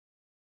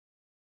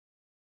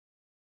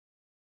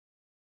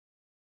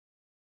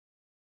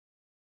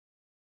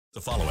The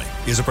following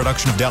is a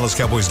production of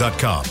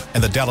DallasCowboys.com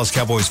and the Dallas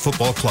Cowboys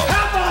Football Club.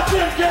 How about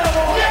them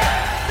Cowboys?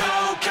 Yeah!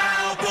 Go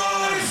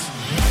Cowboys!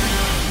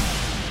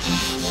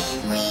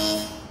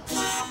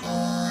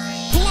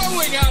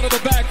 Blowing out of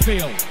the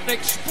backfield,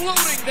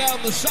 exploding down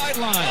the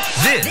sideline.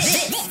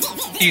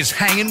 This is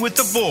Hanging with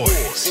the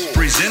Boys,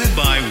 presented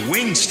by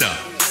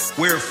Wingstop,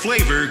 where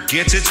flavor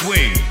gets its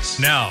wings.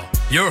 Now,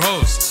 your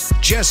hosts,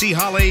 Jesse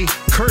Holley,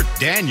 Kurt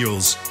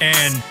Daniels,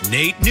 and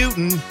Nate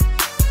Newton.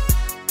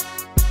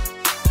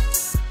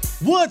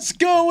 What's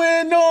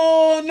going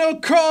on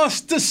across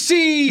the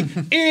sea?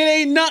 It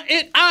ain't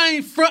nothing, I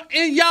ain't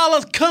frontin', y'all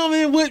are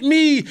coming with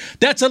me.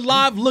 That's a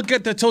live look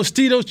at the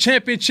Tostitos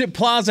Championship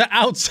Plaza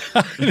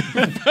outside.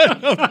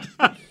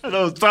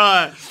 Don't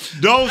start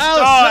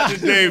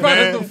today, in front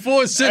man. of the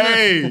Ford Center,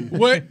 Hey,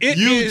 where it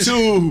is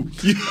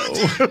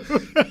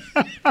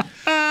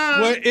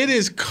where it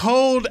is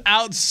cold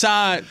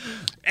outside.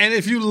 And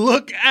if you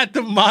look at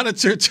the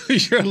monitor to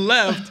your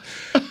left,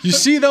 you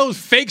see those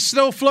fake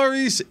snow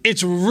flurries?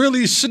 It's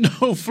really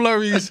snow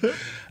flurries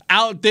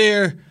out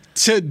there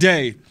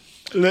today.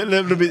 Let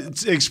me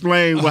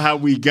explain how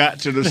we got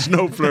to the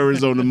snow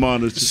flurries on the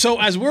monitor.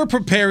 So as we're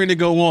preparing to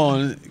go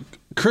on,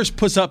 Chris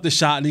puts up the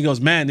shot and he goes,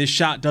 man, this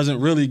shot doesn't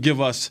really give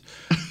us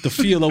the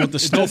feel of what the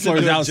snow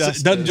flurries out.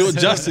 Doesn't do it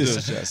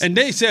justice. And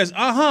Dave says,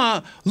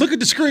 look at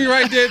the screen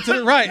right there to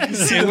the right. And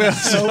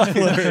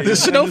the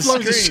snow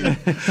flurries.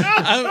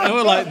 And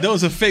we're like,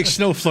 those are fake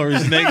snow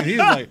flurries, Nate. And he's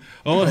like,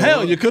 oh,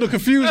 hell, you could have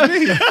confused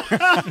me.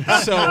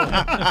 So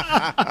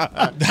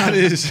that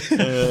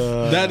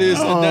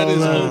is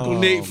Uncle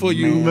Nate for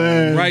you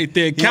right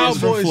there. Cowboys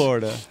from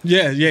Florida.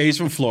 Yeah, he's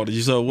from Florida.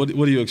 So what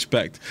do you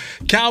expect?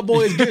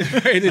 Cowboys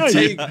getting ready to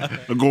take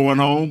going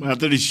home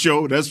after the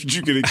show. That's what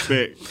you can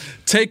expect.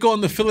 Take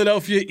on the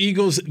Philadelphia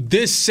Eagles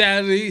this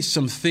Saturday.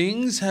 Some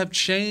things have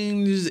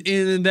changed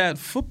in that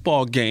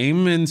football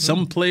game, and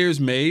some players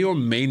may or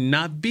may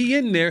not be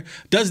in there.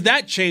 Does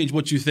that change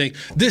what you think?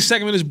 This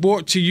segment is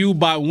brought to you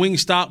by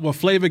Wingstop, where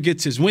flavor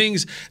gets his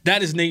wings.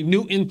 That is Nate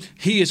Newton.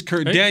 He is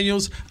Kurt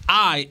Daniels.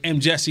 I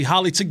am Jesse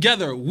Holley.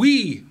 Together,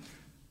 we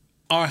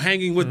are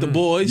hanging with the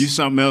boys. You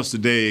something else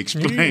today.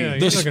 Explain.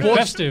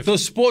 The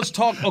sports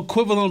talk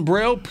equivalent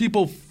braille.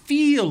 People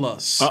feel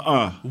us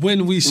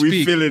when we speak.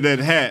 We feel it that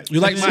hat.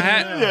 You like my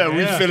hat? Yeah,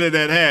 we feel it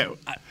that hat.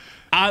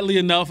 Oddly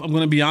enough, I'm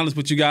going to be honest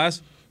with you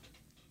guys,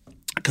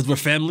 because we're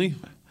family.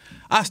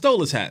 I stole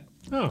his hat.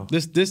 Oh.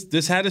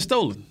 This hat is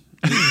stolen.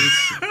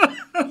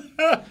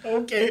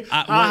 Okay.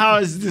 How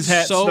is this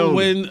hat stolen? So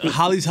when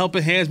Holly's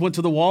Helping Hands went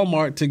to the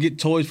Walmart to get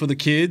toys for the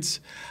kids,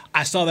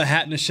 I saw the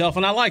hat in the shelf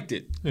and I liked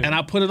it. Yeah. And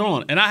I put it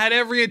on. And I had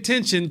every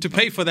intention to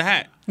pay for the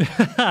hat.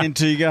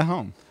 Until you got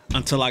home.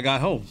 Until I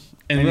got home.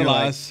 And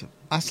realized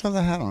I still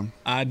have the hat on.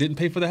 I didn't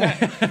pay for the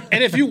hat.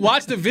 And if you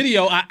watch the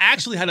video, I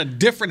actually had a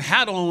different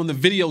hat on when the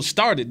video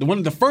started. One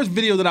of the first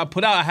videos that I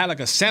put out, I had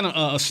like a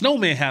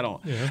snowman hat on.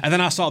 Yeah. And then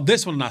I saw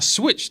this one and I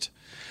switched.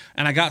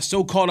 And I got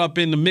so caught up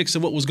in the mix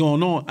of what was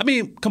going on. I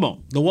mean, come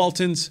on. The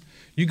Waltons,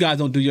 you guys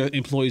don't do your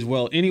employees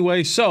well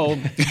anyway. So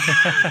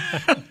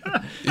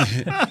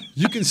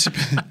you can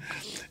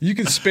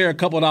spare a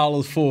couple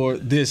dollars for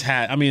this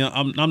hat. I mean,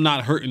 I'm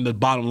not hurting the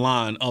bottom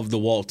line of the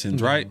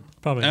Waltons, right?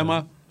 Probably Am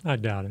not. I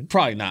doubt it.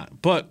 Probably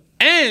not. But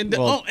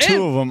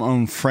two of them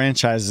own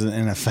franchises in the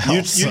NFL.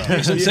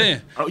 That's what I'm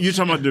saying. You're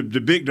talking about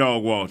the big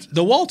dog Waltons.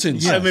 The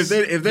Waltons. Yes. I mean,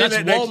 if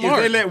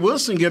they let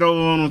Wilson get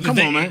over on them, come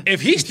on, man. If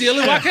he's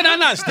stealing, why can I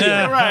not steal?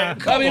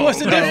 Right. I mean, what's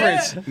the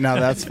difference? No,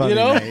 that's funny. You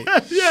know? Nate.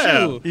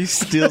 Yeah. He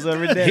steals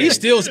every day. He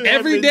steals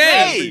every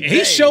day.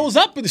 He shows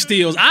up and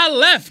steals. I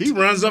left. He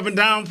runs up and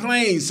down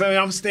planes, so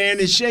I'm staying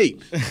in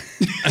shape.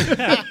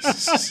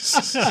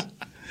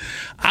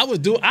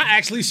 I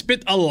actually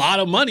spent a lot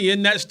of money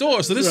in that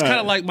store, so this is kind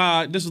of like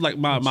my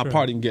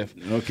parting gift.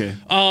 Okay.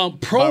 Pro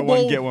Buy Bowl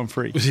one, get one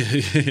free.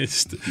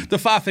 It's the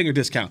 5-finger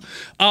discount.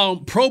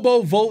 Pro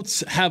Bowl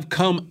votes have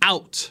come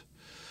out.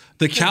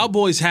 The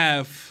Cowboys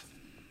have,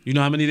 you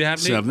know how many they have?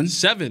 7.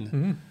 7.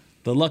 Mm-hmm.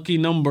 The lucky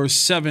number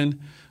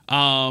 7.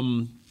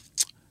 Trayvon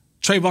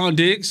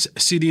Diggs,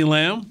 CeeDee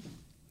Lamb,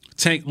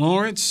 Tank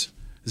Lawrence,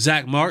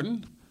 Zach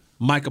Martin,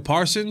 Micah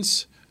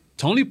Parsons,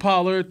 Tony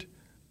Pollard,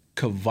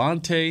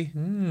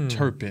 Kevontae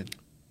Turpin.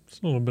 It's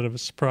a little bit of a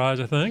surprise,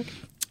 I think.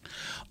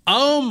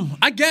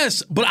 I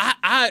guess, but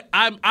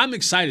I'm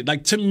excited.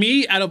 Like, to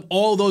me, out of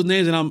all those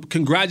names, and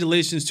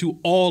congratulations to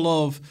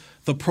all of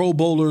the Pro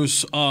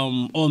Bowlers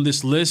on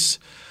this list.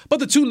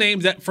 But the two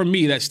names that for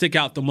me that stick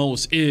out the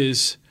most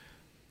is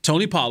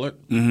Tony Pollard,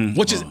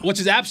 which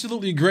is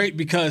absolutely great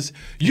because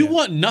you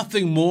want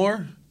nothing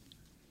more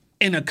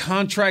in a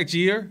contract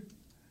year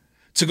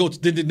to go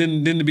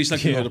than to be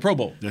selected for the Pro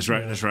Bowl. That's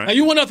right. That's right. And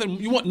you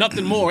want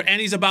nothing more.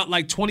 And he's about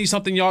like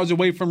 20-something yards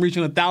away from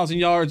reaching 1,000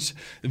 yards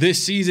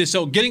this season.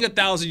 So getting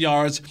 1,000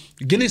 yards,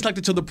 getting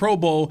selected to the Pro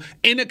Bowl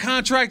in a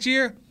contract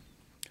year,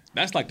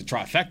 that's like the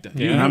trifecta.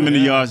 Yeah. How many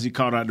yards he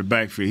caught out the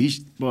backfield?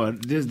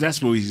 That's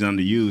what he's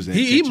underused.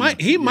 He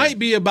might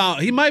be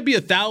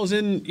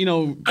 1,000,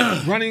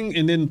 running,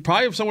 and then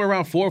probably somewhere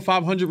around 400 or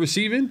 500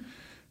 receiving,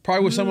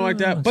 probably with something like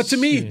that. But to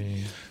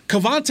me,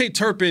 Kevontae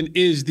Turpin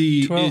is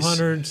the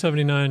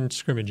 1,279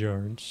 scrimmage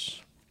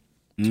yards.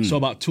 So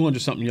about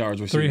 200-something yards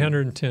receiving.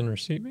 310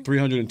 receiving.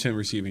 310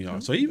 receiving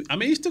yards. So,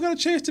 he's still got a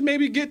chance to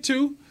maybe get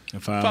to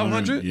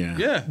 500.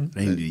 Yeah.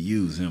 They need to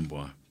use him,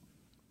 boy.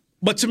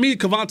 But to me,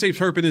 Kevontae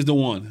Turpin is the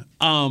one.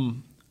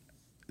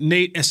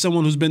 Nate, as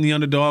someone who's been the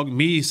underdog,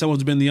 me, someone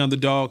who's been the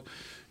underdog,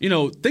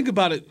 think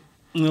about it.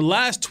 In the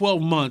last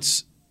 12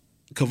 months,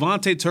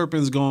 Kevontae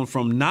Turpin's gone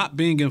from not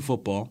being in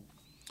football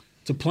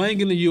to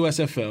playing in the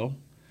USFL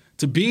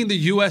to being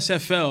the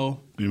USFL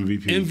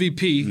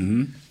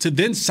MVP to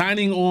then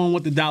signing on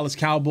with the Dallas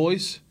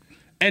Cowboys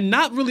and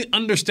not really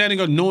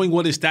understanding or knowing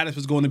what his status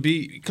was going to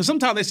be. Because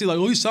sometimes they say, like,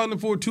 he's signing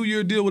for a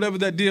 2-year deal, whatever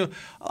that deal.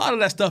 A lot of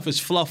that stuff is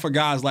fluff for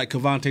guys like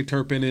Kevontae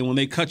Turpin, and when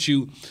they cut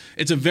you,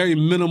 it's a very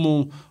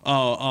minimal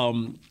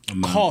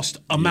cost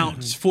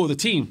amounts for the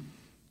team.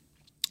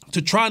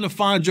 To trying to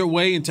find your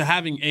way into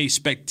having a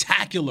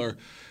spectacular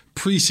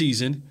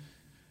preseason,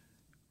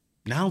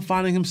 now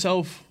finding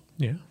himself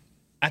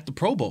at the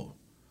Pro Bowl.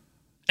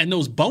 And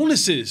those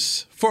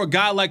bonuses for a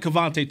guy like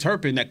Kevontae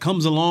Turpin that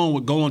comes along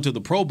with going to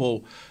the Pro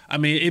Bowl, I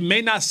mean, it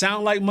may not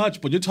sound like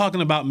much, but you're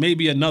talking about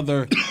maybe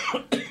another,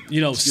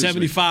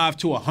 $75,000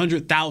 to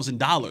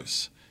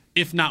 $100,000,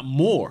 if not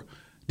more.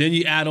 Then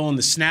you add on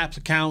the snaps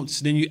accounts.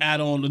 Then you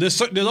add on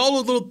there's all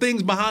those little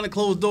things behind the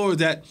closed doors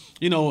that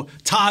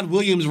Todd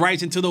Williams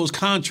writes into those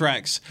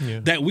contracts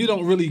that we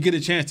don't really get a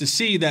chance to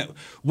see. That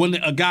when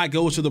a guy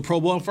goes to the Pro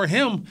Bowl, and for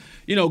him,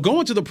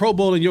 going to the Pro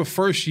Bowl in your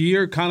first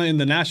year, kind of in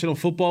the National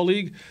Football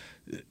League,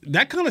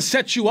 that kind of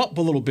sets you up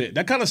a little bit.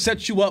 That kind of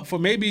sets you up for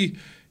maybe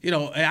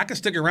I can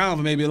stick around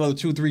for maybe another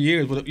 2 or 3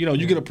 years, but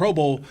you get a Pro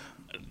Bowl.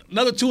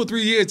 Another 2 or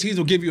 3 years, teams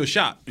will give you a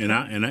shot.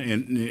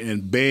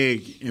 And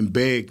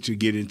beg to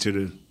get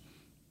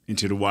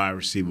into the wide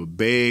receiver.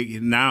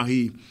 Beg now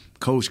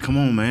coach, come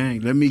on, man.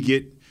 Let me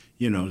get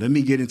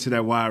into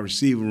that wide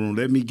receiver room.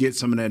 Let me get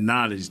some of that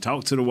knowledge.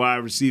 Talk to the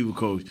wide receiver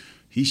coach.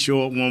 He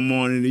show up one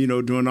morning,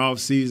 during the off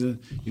season,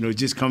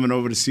 just coming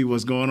over to see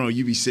what's going on.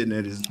 You be sitting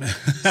at his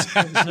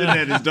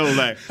door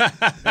like,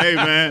 hey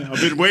man,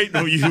 I've been waiting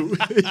on you.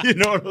 You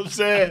know what I'm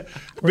saying?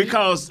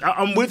 Because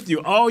I'm with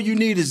you. All you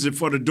need is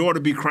for the door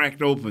to be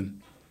cracked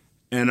open,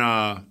 and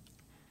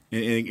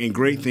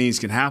great things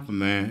can happen,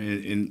 man.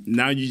 And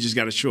now you just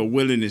got to show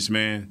willingness,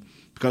 man,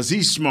 because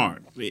he's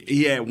smart.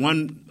 He had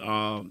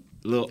one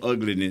little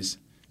ugliness,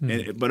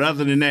 but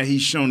other than that,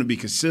 he's shown to be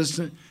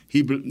consistent.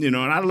 And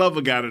I love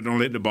a guy that don't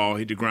let the ball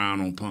hit the ground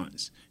on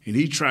punts. And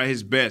he try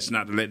his best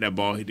not to let that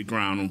ball hit the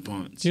ground on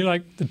punts. Do you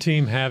like the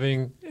team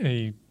having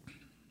a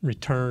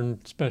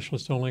return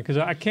specialist only? Because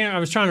I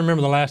was trying to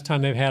remember the last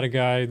time they've had a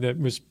guy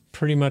that was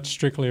pretty much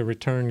strictly a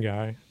return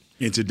guy.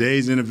 In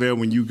today's NFL,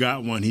 when you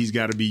got one, he's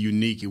got to be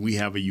unique, and we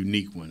have a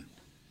unique one.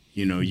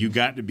 You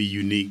got to be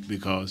unique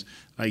because,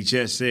 like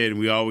Jess said, and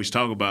we always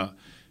talk about,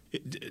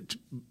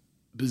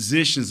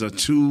 positions are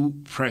too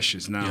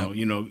precious now.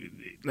 Yep.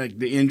 Like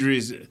the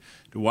injuries,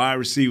 the wide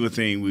receiver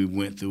thing we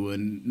went through,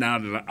 and now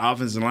the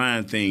offensive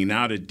line thing,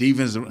 now the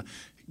defensive,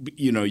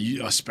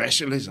 you a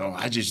specialist. Oh,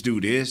 I just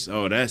do this.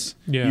 Oh,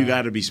 you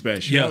got to be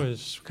special. That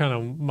was kind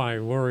of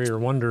my worry or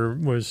wonder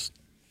was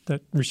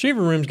that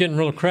receiver room's getting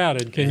real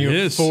crowded. Can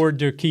you afford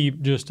to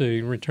keep just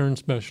a return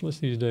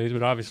specialist these days?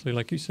 But obviously,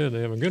 like you said,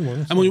 they have a good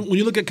one. So. I mean, when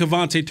you look at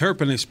Kevontae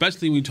Turpin,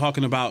 especially when you're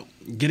talking about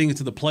getting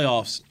into the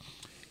playoffs,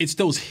 it's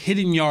those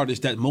hidden yardage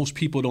that most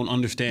people don't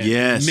understand.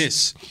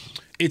 Miss.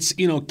 It's,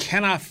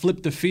 can I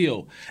flip the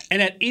field?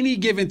 And at any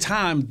given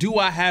time, do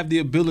I have the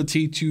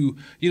ability to,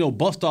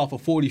 bust off a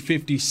 40,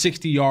 50,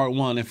 60-yard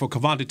one? And for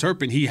Kevontae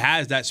Turpin, he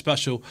has that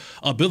special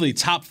ability,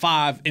 top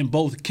 5 in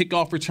both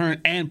kickoff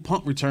return and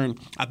punt return.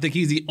 I think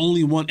he's the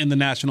only one in the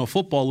National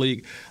Football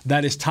League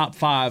that is top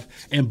 5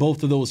 in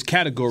both of those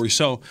categories.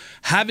 So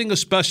having a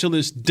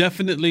specialist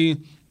definitely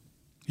 –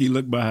 he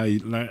looked by how he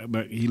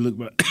looked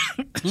by.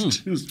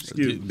 Excuse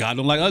me. God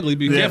don't like ugly.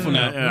 Be careful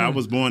now. I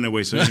was born that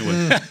way, so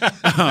anyway.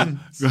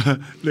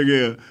 Look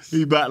here.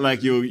 He about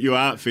like your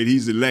outfit.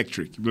 He's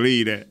electric.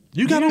 Believe that.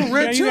 You got on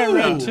red too. You got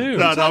red too.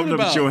 No, I'm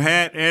looking at your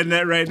hat and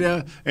that right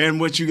there, and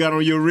what you got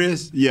on your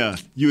wrist. Yeah,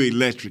 you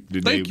electric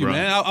today, Thank you, bro.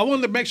 man. I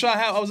wanted to make sure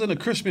I was in a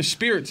Christmas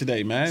spirit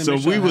today, man. So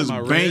we was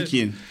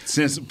banking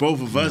since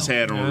both of us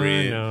had on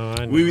red.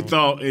 I know. We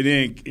thought it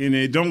ain't.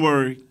 And don't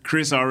worry,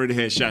 Chris already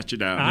had shot you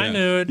down. I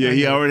knew it. Yeah,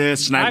 he already had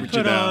sniped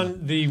you down. I put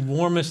on the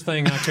warmest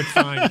thing I could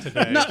find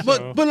today.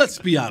 But let's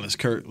be honest,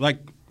 Kurt. Like.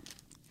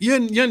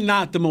 You're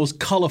not the most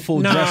colorful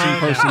dressing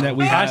person that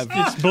we have.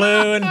 It's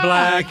blue and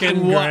black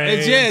and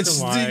gray.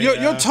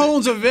 Your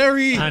tones are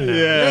very. I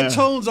know. Your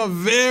tones are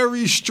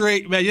very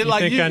straight, man. You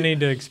think I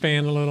need to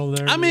expand a little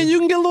there? I mean, you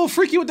can get a little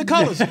freaky with the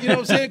colors. You know what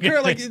I'm saying,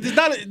 Kurt? Like, there's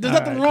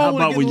nothing wrong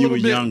with it. How about when you were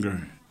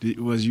younger?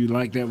 Was you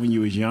like that when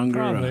you was younger?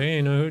 Probably.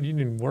 You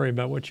didn't worry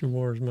about what you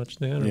wore as much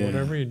then or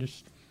whatever. You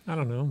just, I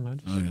don't know.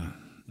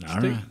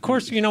 Right. Of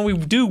course, we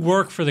do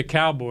work for the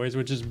Cowboys,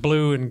 which is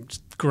blue and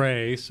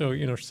gray, so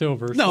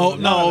silver. No,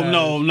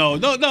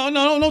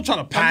 don't try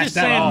to pass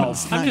that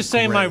off. I'm just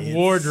saying my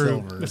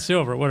wardrobe is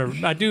silver, whatever.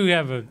 I do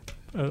have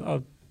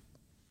a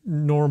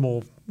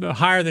normal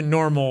higher than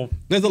normal.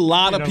 There's a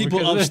lot of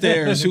people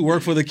upstairs who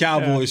work for the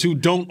Cowboys who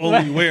don't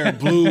only wear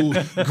blue,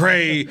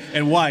 gray,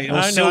 and white,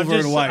 or silver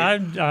and white.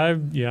 I'm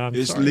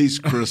it's sorry. at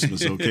least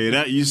Christmas, okay?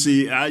 That you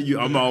see,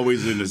 I'm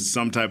always into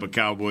some type of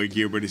cowboy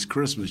gear, but it's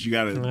Christmas. You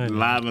got to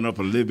liven up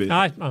a little bit.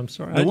 I'm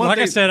sorry.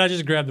 I said, I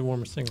just grabbed the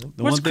warmest thing.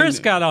 What's Chris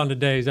got on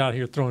today? He's out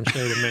here throwing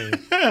shade at me.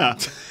 Yeah.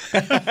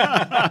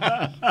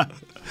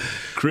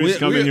 Chris,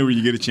 come in here when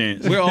you get a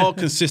chance. We're all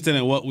consistent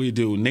in what we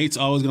do. Nate's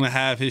always going to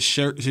have his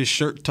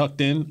shirt tucked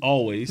in,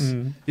 always.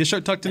 Your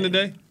shirt tucked in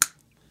today?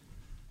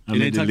 I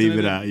need to leave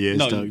it out. Yeah,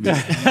 it's tucked in.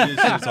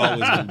 It's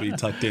always going to be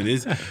tucked in.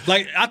 It's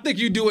like, I think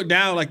you do it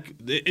now like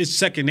it's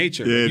second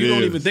nature. Yeah, you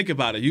don't even think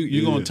about it.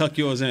 You're going to tuck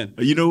yours in.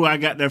 You know where I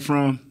got that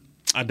from?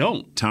 I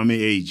don't. Tommy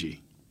Agee,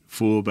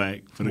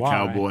 fullback for the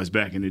Cowboys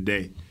back in the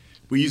day.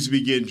 We used to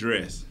be getting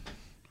dressed,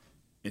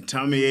 and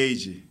Tommy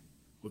Agee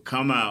would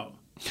come out.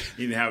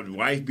 He'd have the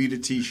wife beat a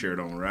T-shirt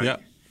on, right?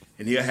 Yep.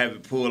 And he'll have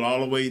it pulled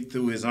all the way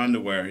through his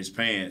underwear, his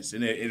pants,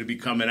 and it'll be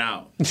coming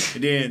out.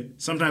 And then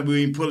sometimes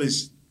we even pull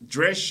his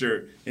dress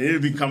shirt, and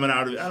it'll be coming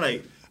out. I'm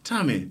like,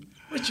 Tommy,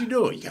 what you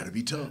doing? You got to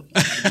be tough.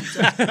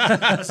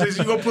 I said,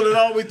 you going to pull it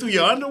all the way through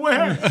your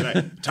underwear?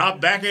 Like, top,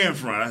 back, and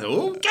front. I said,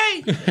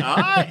 okay, all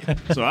right.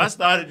 So I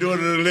started doing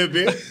it a little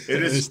bit,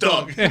 and it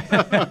stuck.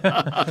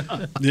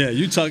 Yeah,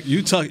 you tuck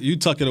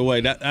it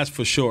away. That's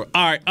for sure.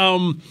 All right,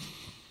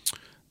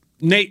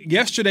 Nate,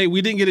 yesterday we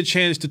didn't get a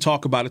chance to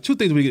talk about it. Two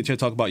things we didn't get a chance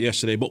to talk about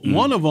yesterday, but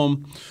one of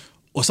them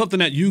was something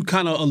that you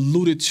kind of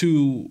alluded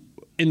to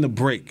in the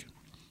break,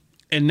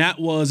 and that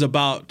was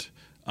about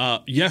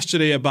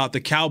yesterday about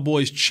the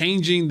Cowboys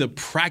changing the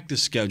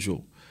practice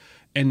schedule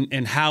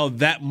and how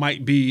that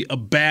might be a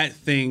bad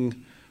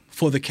thing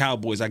for the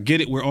Cowboys. I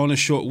get it. We're on a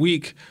short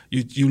week.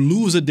 You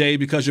lose a day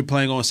because you're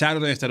playing on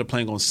Saturday instead of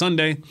playing on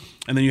Sunday,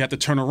 and then you have to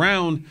turn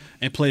around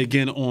and play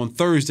again on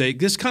Thursday.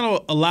 Just kind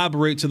of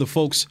elaborate to the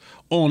folks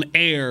on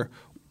air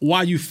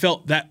why you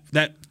felt that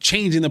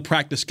changing the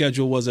practice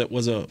schedule was a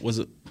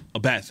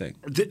bad thing.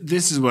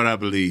 This is what I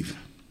believe.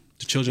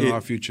 The children are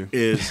our future.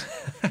 Is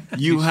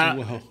you have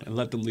and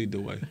let them lead the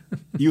way.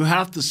 You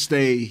have to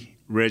stay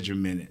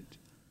regimented.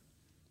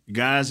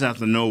 Guys have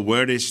to know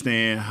where they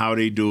stand, how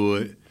they do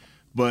it.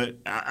 But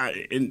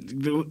I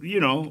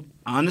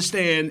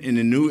understand in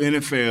the new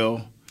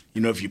NFL,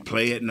 if you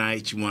play at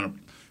night, you want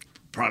to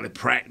probably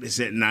practice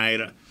at night.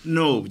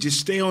 No, just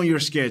stay on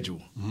your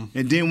schedule. Mm-hmm.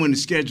 And then when the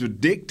schedule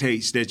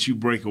dictates that you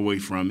break away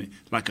from it,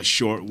 like a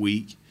short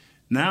week,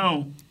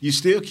 now you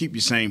still keep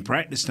your same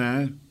practice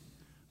time,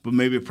 but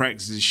maybe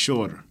practice is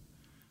shorter.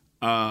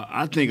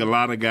 I think a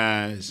lot of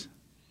guys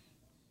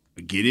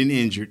are getting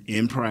injured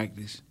in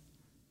practice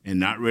and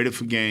not ready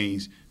for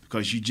games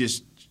because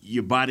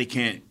your body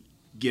can't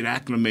get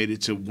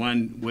acclimated to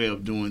one way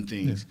of doing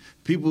things. Yeah.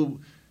 People,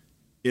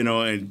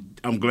 and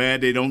I'm glad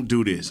they don't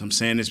do this. I'm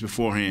saying this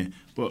beforehand.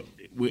 But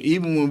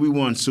even when we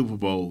won Super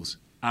Bowls,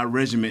 our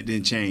regiment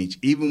didn't change.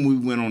 Even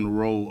when we went on the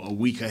road a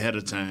week ahead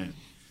of time,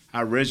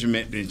 our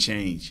regiment didn't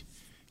change.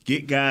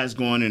 Get guys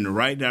going in the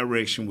right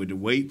direction with the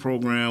weight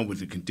program, with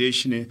the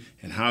conditioning,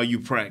 and how you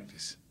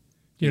practice.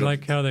 Do you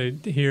like how they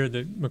hear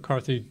that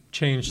McCarthy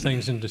changed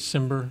things in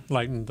December,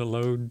 lightened the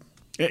load?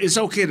 It's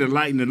okay to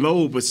lighten the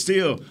load, but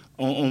still,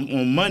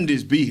 on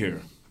Mondays, be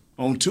here.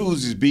 On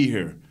Tuesdays, be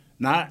here.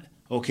 Not,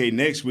 okay,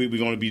 next week we're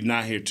going to be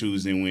not here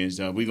Tuesday and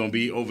Wednesday. We're going to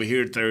be over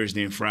here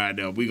Thursday and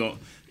Friday. We're going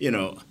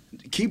to,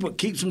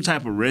 keep some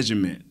type of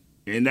regiment.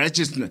 And that's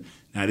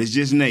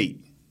just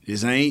Nate.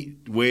 This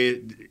ain't where,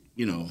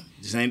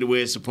 this ain't the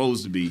way it's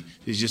supposed to be.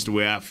 It's just the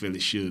way I feel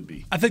it should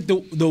be. I think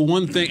the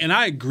one thing, and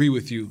I agree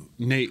with you,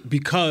 Nate,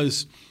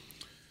 because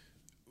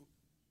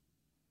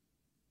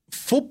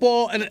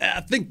football, and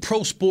I think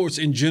pro sports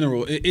in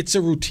general, it's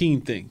a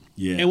routine thing.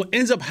 Yeah. And what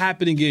ends up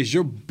happening is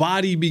your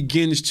body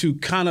begins to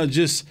kind of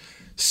just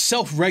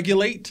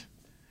self-regulate.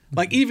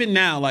 Like even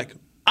now, like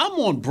I'm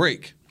on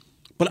break,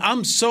 but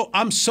I'm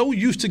so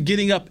used to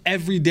getting up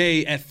every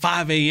day at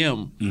 5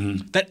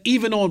 a.m. That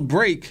even on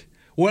break,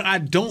 when I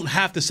don't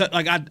have to set,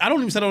 like I don't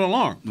even set an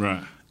alarm.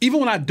 Right. Even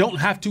when I don't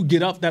have to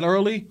get up that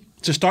early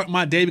to start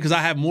my day because I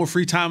have more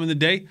free time in the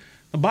day,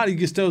 the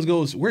body still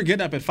goes, we're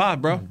getting up at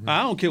 5, bro.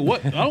 I don't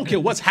care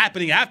what's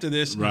happening after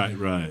this.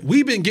 Right.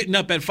 We've been getting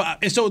up at 5.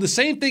 And so the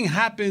same thing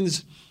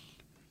happens,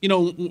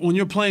 when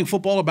you're playing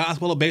football or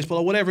basketball or baseball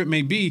or whatever it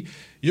may be,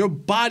 your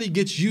body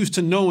gets used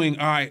to knowing,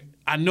 all right,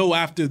 I know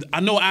after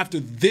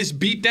this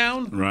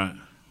beatdown, right,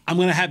 I'm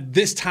going to have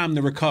this time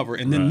to recover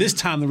and then this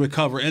time to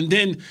recover. And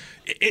then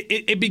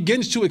it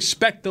begins to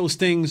expect those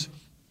things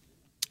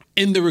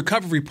in the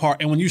recovery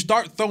part. And when you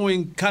start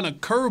throwing kind of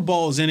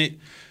curveballs in it,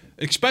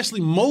 especially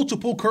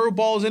multiple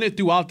curveballs in it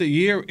throughout the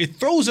year, it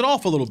throws it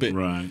off a little bit.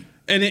 Right.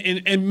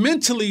 And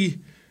mentally,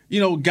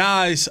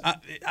 guys,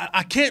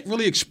 I can't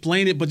really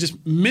explain it, but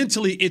just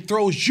mentally it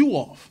throws you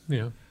off.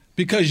 Yeah.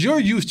 Because you're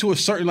used to a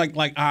certain,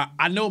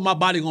 I know what my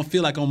body's going to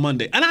feel like on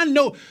Monday. And I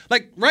know,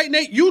 right,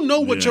 Nate,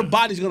 what your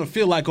body's going to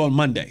feel like on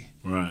Monday.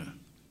 Right.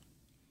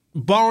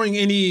 Barring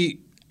any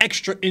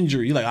extra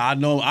injury. You're like, I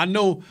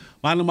know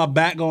my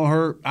back gonna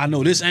hurt. I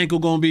know this ankle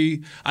gonna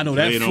be. I know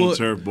that foot. On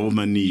turf, both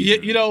my knees. Yeah,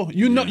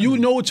 you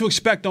know what to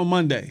expect on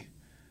Monday,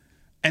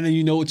 and then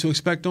you know what to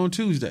expect on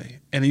Tuesday,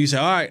 and then you say,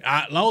 all right,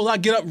 as long as I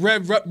get up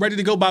ready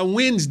to go by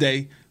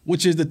Wednesday,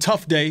 which is the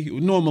tough day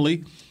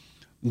normally,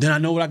 then I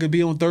know what I could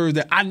be on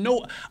Thursday. I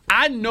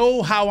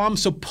know how I'm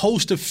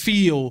supposed to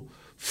feel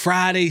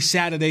Friday,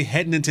 Saturday,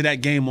 heading into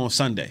that game on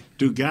Sunday.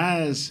 Do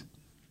guys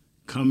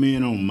come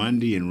in on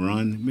Monday and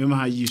run? Remember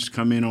how you used to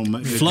come in on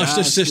Monday? Flush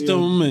the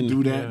system and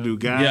do that. Do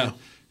guys?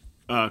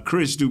 Yeah.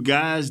 Chris, do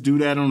guys do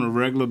that on a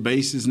regular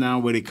basis now,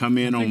 where they come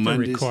in on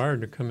Mondays? They're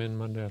required to come in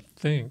Monday, I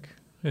think,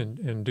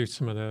 and do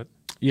some of that.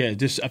 Yeah,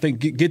 just I think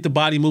get the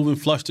body moving,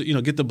 flush the,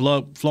 get the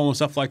blood flowing,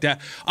 stuff like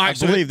that. All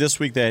right, I believe this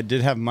week they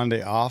did have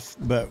Monday off,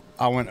 but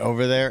I went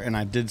over there and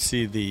I did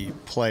see the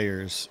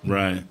players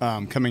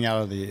coming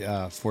out of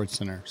the Ford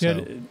Center.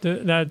 So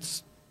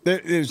that's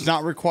it's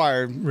not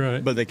required,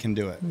 right, but they can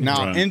do it.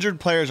 Now, injured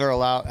players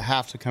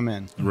have to come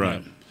in.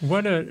 Right.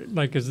 What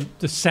is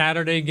the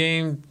Saturday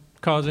game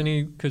cause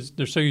any? Because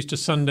they're so used to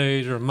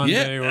Sundays or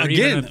Monday or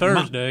even a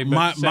Thursday.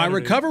 My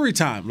recovery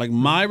time,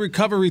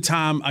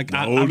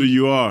 the older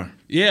you are.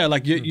 Yeah,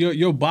 like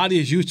your body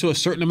is used to a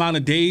certain amount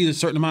of days, a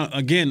certain amount.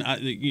 Again,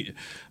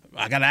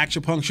 I got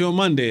acupuncture on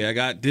Monday. I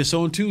got this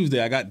on Tuesday.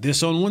 I got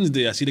this on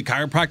Wednesday. I see the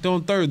chiropractor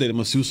on Thursday, the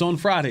masseuse on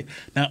Friday.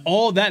 Now,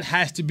 all that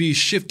has to be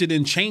shifted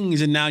and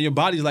changed, and now your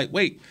body's like,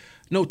 wait,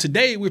 no,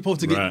 today we're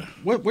supposed to get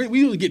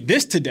we only get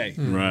this today.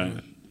 Right.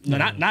 No,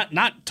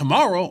 not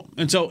tomorrow.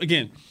 And so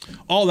again,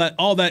 all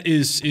that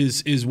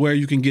is where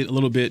you can get a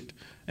little bit,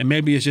 and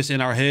maybe it's just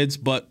in our heads,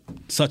 but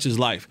such is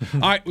life.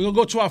 All right, we're gonna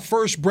go to our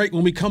first break.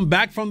 When we come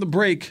back from the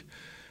break,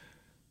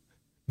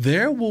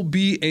 there will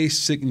be a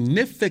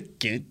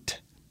significant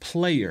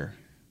player,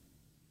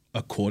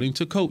 according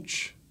to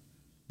Coach,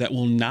 that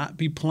will not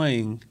be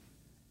playing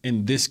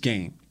in this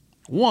game.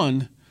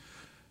 One,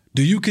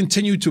 do you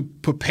continue to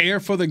prepare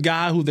for the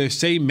guy who they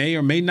say may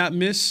or may not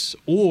miss,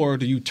 or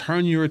do you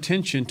turn your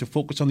attention to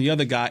focus on the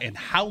other guy, and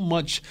how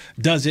much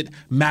does it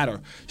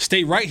matter?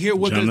 Stay right here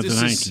with us.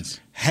 This is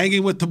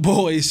Hanging with the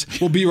Boys.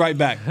 We'll be right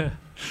back.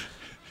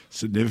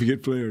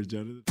 Significant players,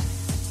 Jonathan.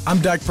 I'm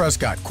Dak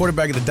Prescott,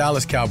 quarterback of the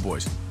Dallas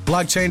Cowboys.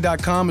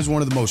 Blockchain.com is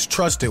one of the most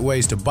trusted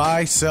ways to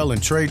buy, sell,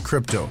 and trade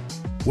crypto.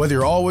 Whether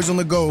you're always on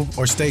the go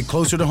or stay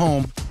closer to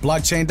home,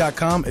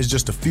 Blockchain.com is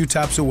just a few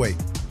taps away.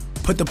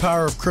 Put the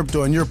power of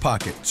crypto in your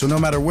pocket, so no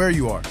matter where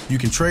you are, you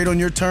can trade on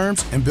your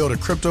terms and build a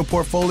crypto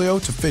portfolio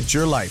to fit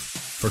your life.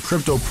 For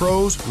crypto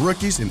pros,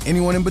 rookies, and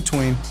anyone in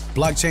between,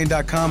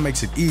 Blockchain.com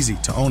makes it easy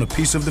to own a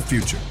piece of the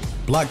future.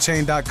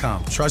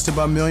 Blockchain.com, trusted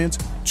by millions,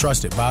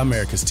 trusted by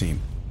America's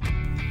team.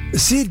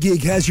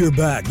 SeatGeek has your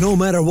back no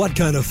matter what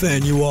kind of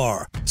fan you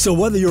are. So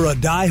whether you're a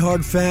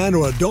diehard fan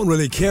or a don't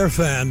really care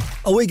fan,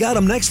 a we got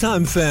 'em next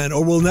time fan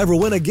or we'll never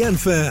win again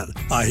fan,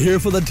 a here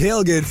for the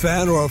tailgate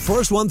fan or a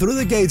first one through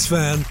the gates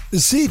fan,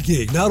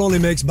 SeatGeek not only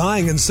makes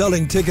buying and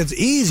selling tickets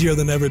easier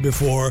than ever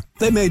before,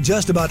 they made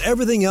just about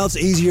everything else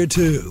easier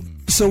too.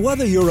 So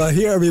whether you're a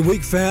here every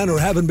week fan or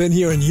haven't been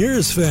here in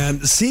years fan,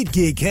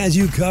 SeatGeek has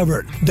you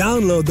covered.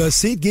 Download the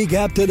SeatGeek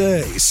app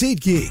today.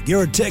 SeatGeek,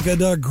 your ticket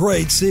to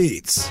great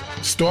seats.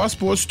 Star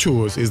Sports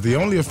Tours is the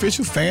only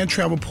official fan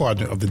travel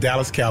partner of the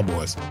Dallas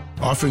Cowboys,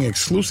 offering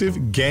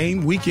exclusive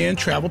game weekend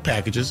travel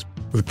packages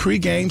with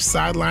pregame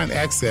sideline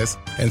access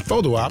and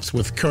photo ops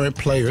with current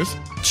players,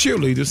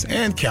 cheerleaders,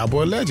 and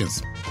Cowboy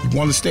legends. You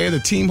want to stay at a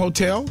team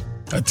hotel,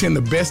 attend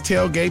the best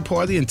tailgate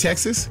party in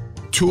Texas,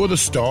 tour the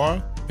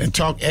Star, and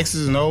talk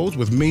X's and O's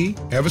with me,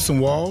 Everson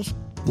Walls?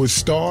 With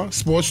Star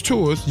Sports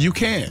Tours, you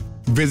can.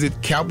 Visit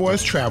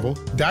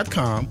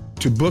cowboystravel.com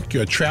to book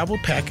your travel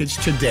package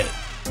today.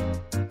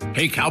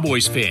 Hey,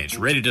 Cowboys fans,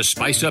 ready to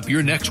spice up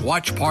your next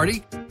watch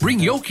party? Bring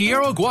Yo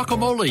Quiero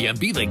guacamole and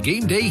be the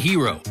game day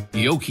hero.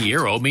 Yo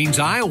Quiero means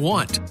I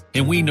want,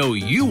 and we know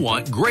you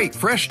want great,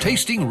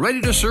 fresh-tasting,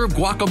 ready-to-serve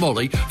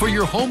guacamole for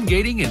your home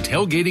gating and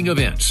tailgating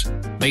events.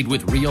 Made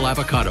with real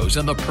avocados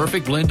and the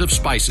perfect blend of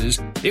spices,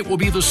 it will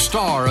be the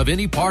star of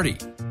any party.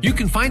 You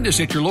can find us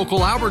at your local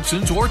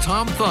Albertsons or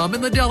Tom Thumb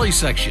in the deli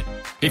section.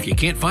 If you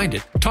can't find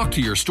it, talk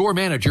to your store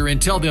manager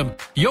and tell them,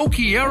 Yo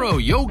Quiero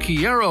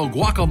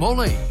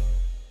guacamole.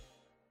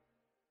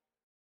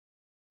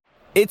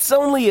 It's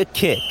only a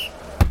kick,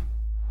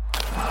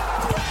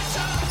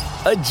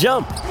 a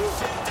jump,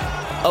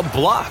 a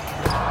block.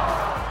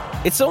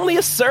 It's only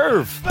a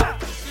serve.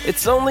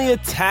 It's only a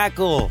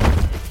tackle,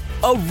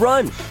 a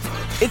run.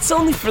 It's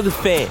only for the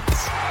fans.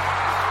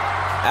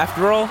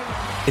 After all,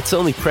 it's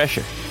only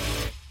pressure.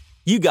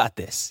 You got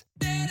this.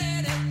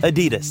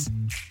 Adidas.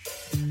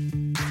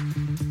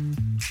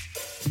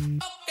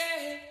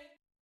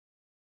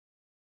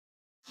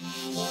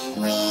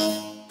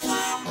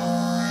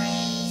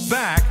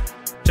 Back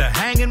to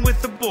Hanging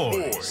with the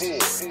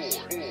Boys.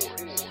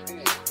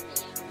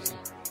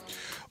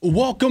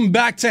 Welcome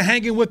back to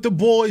Hanging with the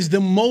Boys, the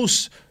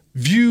most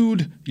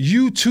viewed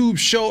YouTube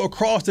show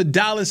across the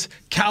Dallas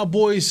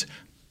Cowboys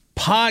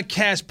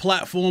podcast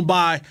platform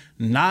by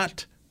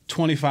not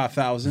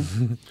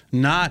 25,000,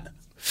 not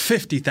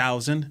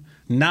 50,000,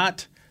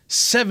 not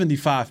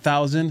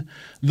 75,000.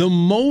 The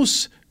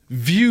most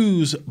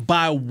views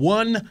by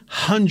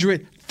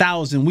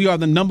 100,000. We are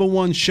the number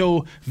one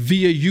show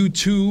via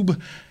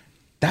YouTube.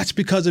 That's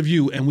because of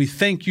you, and we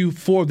thank you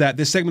for that.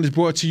 This segment is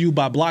brought to you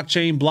by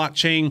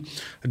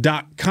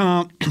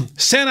blockchain.com.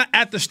 Santa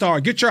at the Star.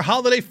 Get your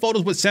holiday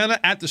photos with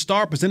Santa at the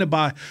Star, presented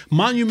by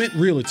Monument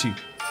Realty.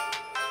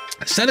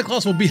 Santa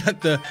Claus will be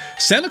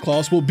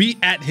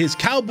at his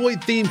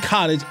cowboy-themed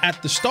cottage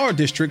at the Star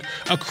District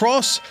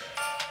across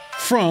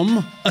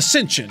from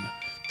Ascension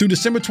through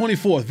December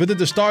 24th. Visit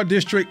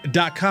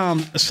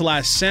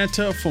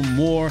thestardistrict.com/Santa for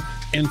more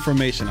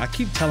information. I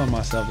keep telling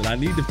myself that I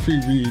need to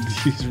pre-read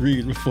these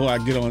reads before I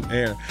get on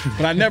air,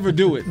 but I never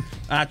do it.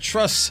 I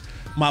trust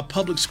my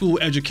public school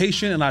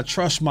education, and I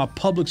trust my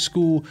public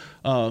school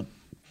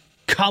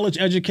college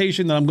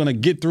education that I'm going to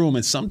get through them.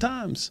 And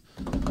sometimes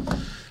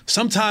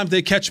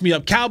they catch me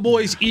up.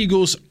 Cowboys,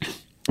 Eagles,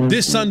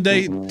 this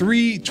Sunday,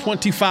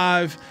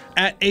 3:25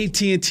 at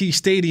AT&T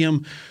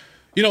Stadium.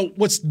 You know,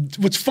 what's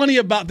funny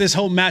about this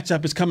whole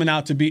matchup is coming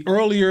out to be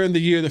earlier in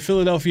the year, the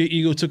Philadelphia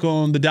Eagles took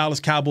on the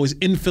Dallas Cowboys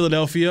in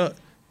Philadelphia.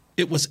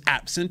 It was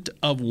absent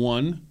of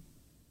one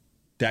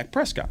Dak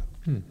Prescott.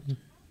 Mm-hmm.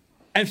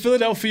 And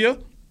Philadelphia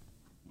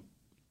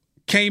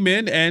came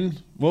in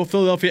and,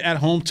 Philadelphia at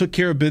home took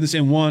care of business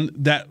and won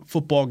that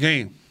football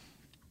game.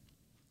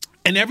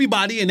 And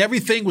everybody and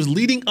everything was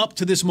leading up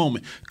to this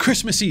moment.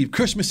 Christmas Eve.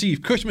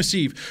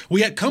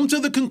 We had come to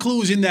the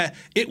conclusion that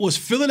it was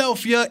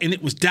Philadelphia and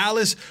it was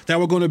Dallas that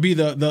were going to be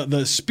the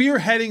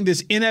spearheading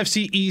this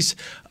NFC East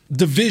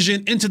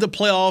division into the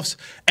playoffs.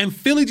 And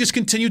Philly just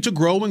continued to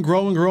grow and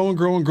grow.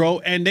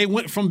 And they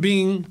went from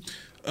being,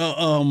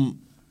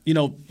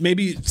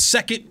 maybe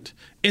second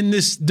in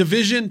this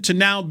division to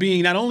now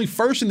being not only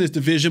first in this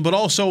division, but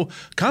also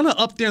kind of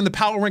up there in the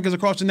power rankings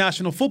across the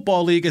National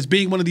Football League as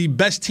being one of the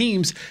best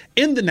teams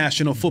in the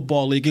National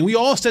Football League. And we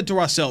all said to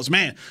ourselves,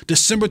 man,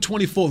 December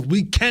 24th,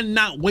 we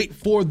cannot wait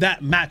for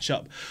that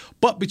matchup.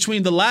 But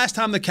between the last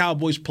time the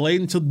Cowboys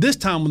played until this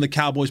time when the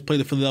Cowboys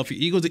played the Philadelphia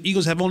Eagles, the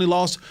Eagles have only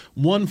lost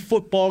one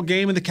football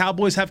game, and the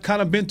Cowboys have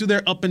kind of been through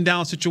their up and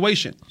down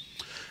situation.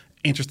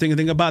 Interesting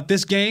thing about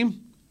this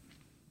game,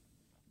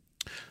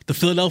 the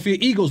Philadelphia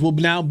Eagles will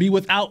now be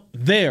without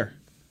their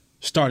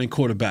starting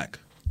quarterback.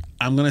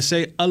 I'm going to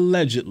say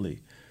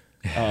allegedly.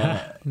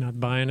 Not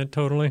buying it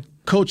totally.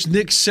 Coach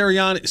Nick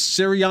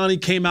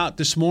Sirianni came out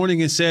this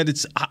morning and said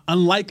it's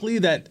unlikely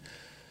that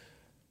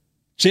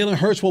Jalen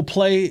Hurts will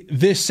play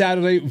this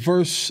Saturday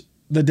versus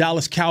the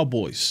Dallas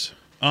Cowboys.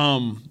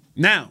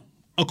 Now,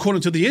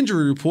 according to the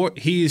injury report,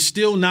 he is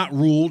still not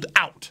ruled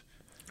out.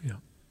 Yeah.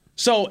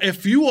 So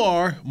if you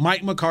are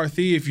Mike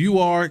McCarthy, if you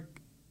are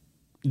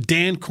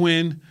Dan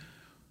Quinn,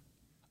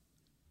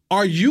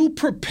 are you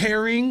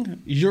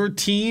preparing your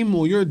team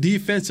or your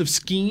defensive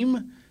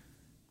scheme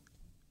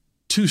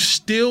to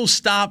still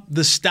stop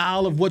the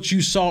style of what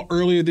you saw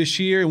earlier this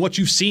year and what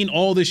you've seen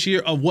all this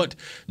year of what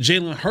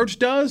Jalen Hurts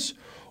does?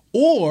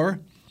 Or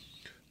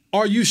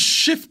are you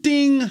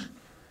shifting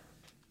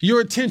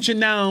your attention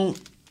now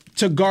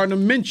to Gardner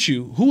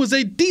Minshew, who is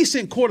a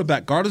decent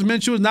quarterback? Gardner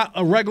Minshew is not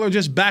a regular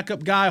just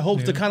backup guy,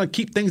 hopes to kind of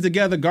keep things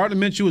together. Gardner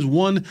Minshew has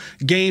won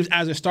games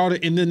as a starter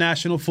in the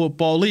National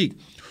Football League.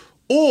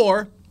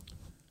 Or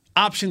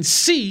option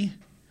C,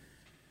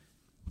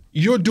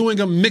 you're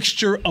doing a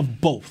mixture of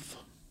both.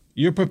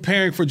 You're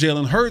preparing for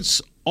Jalen Hurts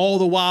all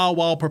the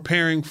while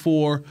preparing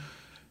for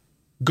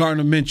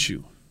Gardner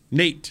Minshew.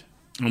 Nate.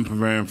 I'm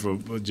preparing for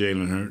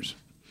Jalen Hurts.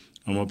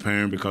 I'm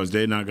preparing because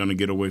they're not going to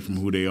get away from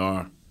who they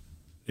are.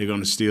 They're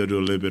going to still do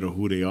a little bit of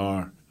who they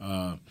are.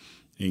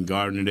 In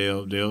Gardner,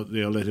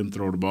 they'll let him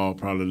throw the ball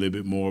probably a little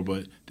bit more,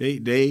 but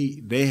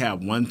they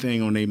have one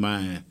thing on their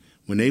mind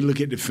when they look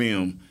at the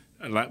film.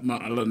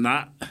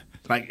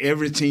 Like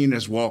every team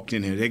that's walked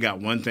in here, they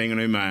got one thing on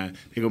their mind.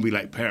 They're gonna be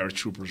like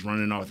paratroopers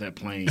running off that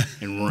plane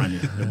and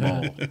running the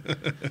ball.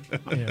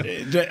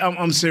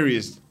 I'm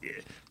serious.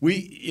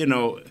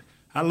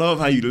 I love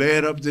how you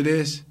led up to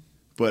this,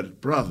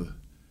 but brother,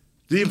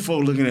 these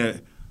folks looking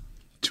at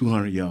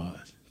 200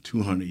 yards,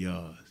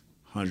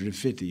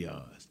 150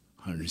 yards,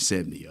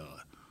 170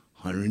 yards,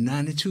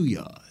 192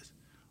 yards.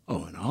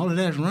 Oh, and all of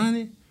that's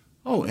running?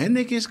 Oh, and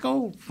they can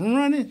score from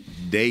running?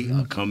 They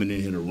are coming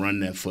in here to run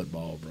that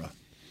football, bro.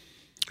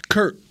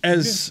 Kurt,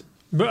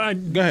 go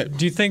ahead.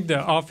 Do you think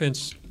the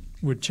offense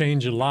would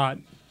change a lot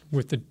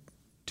with the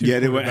two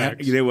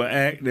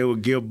quarterbacks? They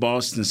would give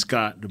Boston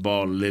Scott the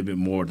ball a little bit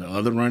more. The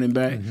other running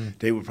back,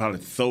 they would probably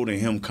throw to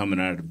him coming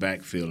out of the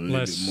backfield a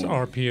little bit more.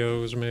 Less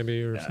RPOs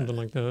maybe or something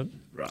like that.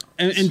 Right.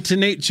 And to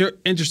Nate's your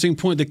interesting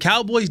point, the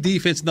Cowboys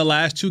defense in the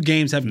last two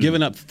games have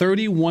given up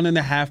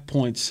 31.5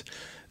 points.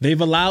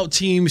 They've allowed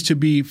teams to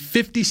be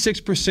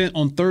 56%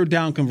 on third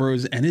down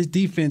conversions, and his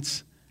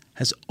defense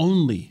has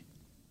only,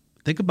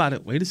 think about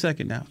it, wait a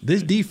second now.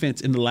 This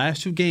defense in the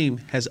last two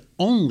games has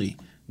only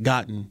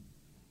gotten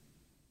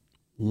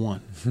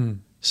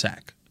one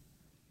sack.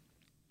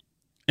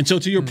 And so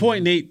to your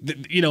point, Nate,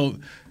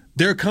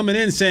 they're coming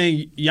in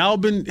saying, y'all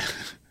been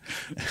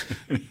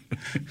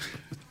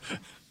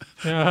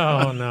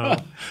Oh no!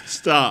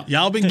 Stop.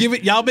 Y'all been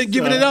giving it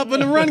up in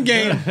the run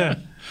game.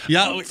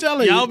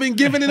 Y'all been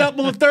giving it up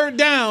on third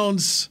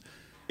downs.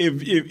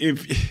 If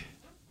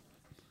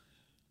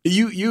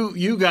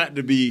you got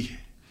to be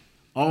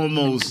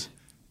almost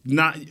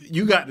not.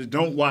 You got to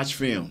don't watch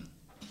film.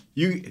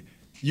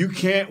 You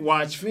can't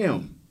watch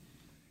film.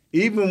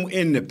 Even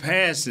in the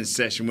passing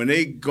session, when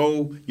they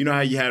go, you know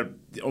how you have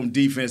on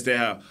defense, they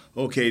have,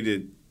 okay,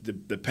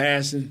 the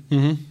passing.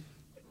 Mm-hmm.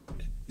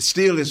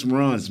 Still, it's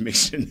runs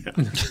mixing up.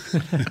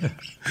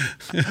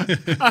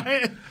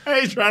 I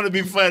ain't trying to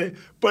be funny,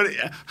 but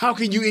how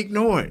can you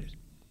ignore it?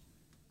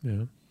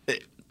 Yeah.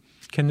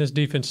 Can this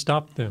defense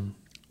stop them?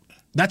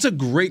 That's a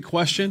great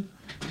question.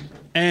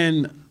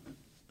 And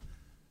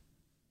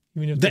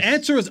the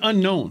answer is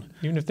unknown.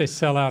 Even if they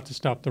sell out to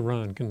stop the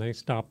run, can they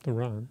stop the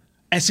run?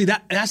 And see,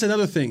 that's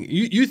another thing.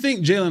 You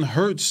think Jalen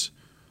Hurts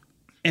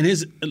and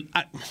his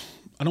I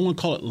don't want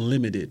to call it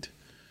limited,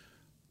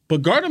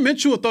 but Gardner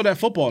Minshew will throw that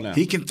football now.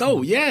 He can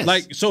throw, yes.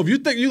 Like, so if you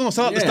think you're going to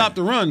sell out to stop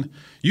the run,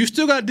 you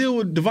still got to deal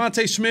with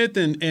Devontae Smith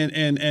and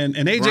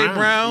A.J.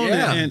 Brown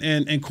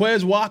and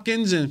Quez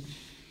Watkins.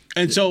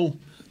 And so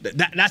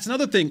that's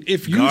another thing.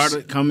 If you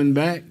Goddard coming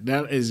back,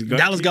 that is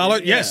Dallas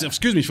Goedert. Yes,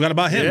 excuse me, forgot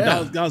about him.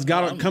 Yeah. Dallas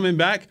Goedert coming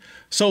back.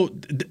 So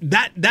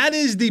that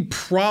is the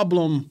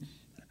problem.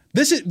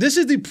 This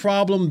is the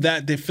problem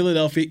that the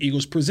Philadelphia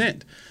Eagles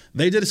present.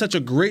 They did such a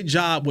great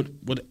job with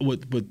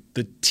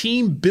the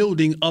team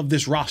building of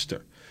this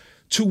roster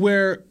to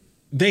where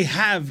they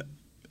have,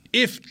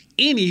 if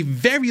any,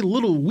 very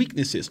little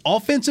weaknesses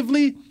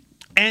offensively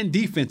and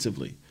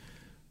defensively.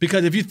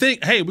 Because if you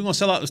think, hey, we're going to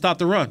sell out to stop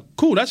the run,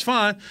 cool, that's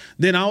fine.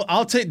 Then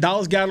I'll take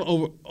Dallas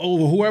Goedert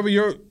over whoever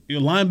your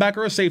linebacker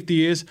or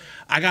safety is.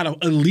 I got an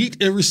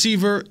elite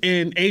receiver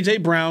in A.J.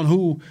 Brown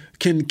who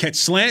can catch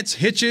slants,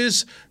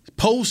 hitches,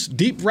 posts,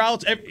 deep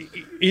routes.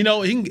 You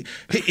know, he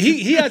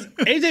has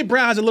A.J.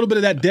 Brown has a little bit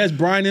of that Dez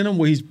Bryant in him,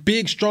 where he's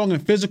big, strong,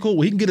 and physical.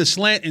 Where he can get a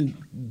slant and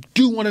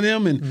do one of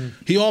them, and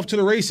he off to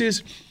the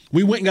races.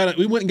 We went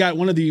and got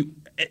one of the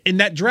in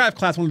that draft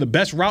class, one of the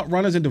best route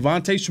runners in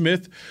Devontae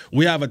Smith.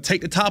 We have a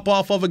take the top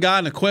off of a guy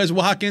in Quez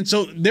Watkins.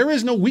 So there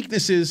is no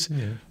weaknesses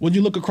when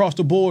you look across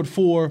the board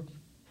for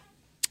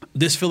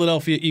this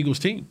Philadelphia Eagles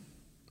team.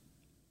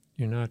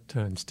 You're not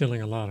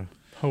instilling a lot of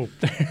hope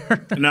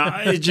there. No,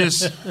 it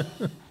just.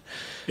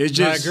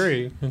 I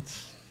agree.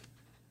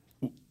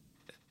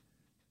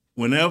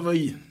 Whenever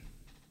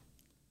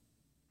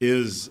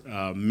is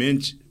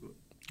Gardner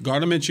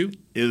Minshew,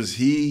 is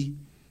he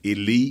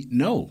elite?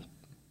 No.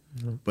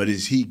 But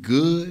is he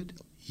good?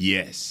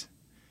 Yes.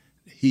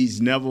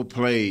 He's never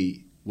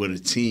played with a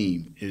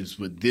team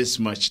with this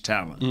much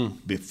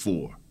talent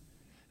before.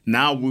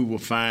 Now we will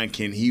find,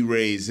 can he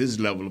raise his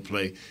level of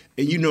play?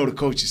 And you know the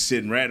coach is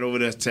sitting right over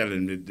there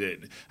telling him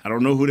that I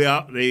don't know who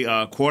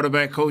the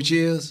quarterback coach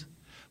is,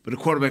 but the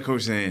quarterback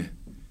coach saying,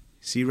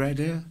 see right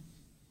there?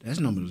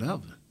 That's number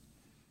 11.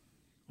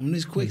 On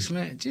this quick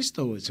slant, just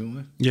throw it to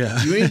him.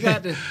 Yeah. You ain't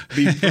got to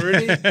be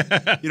pretty.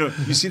 You know,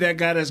 you see that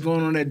guy that's going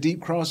on that deep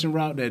crossing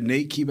route that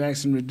Nate keep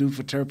asking him to do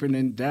for Turpin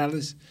in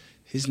Dallas?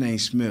 His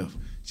name's Smith.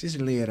 Just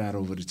lay it out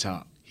over the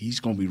top.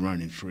 He's going to be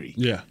running free.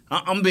 Yeah.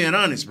 I'm being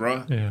honest,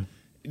 bro. Yeah.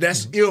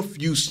 That's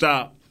if you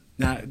stop.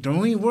 Now,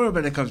 don't even worry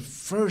about it, because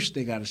first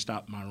they got to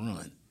stop my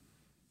run.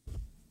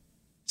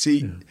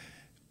 See,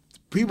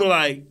 people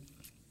like,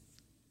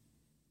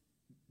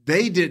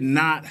 they did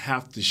not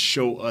have to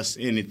show us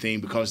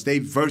anything because they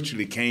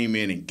virtually came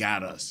in and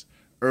got us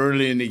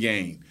early in the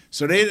game.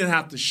 So they didn't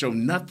have to show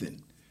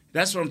nothing.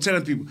 That's what I'm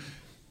telling people.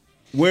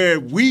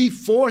 Where we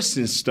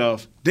forcing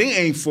stuff, they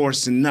ain't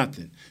forcing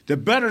nothing. The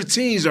better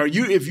teams are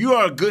if you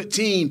are a good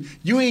team,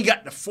 you ain't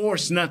got to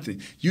force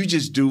nothing. You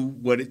just do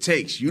what it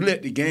takes. You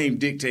let the game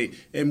dictate.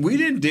 And we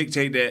didn't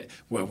dictate that.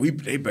 Well,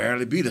 they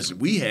barely beat us.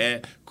 We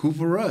had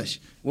Cooper Rush.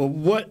 Well,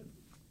 what?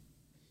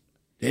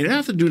 They didn't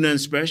have to do nothing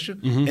special,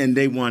 and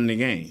they won the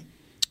game.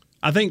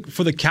 I think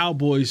for the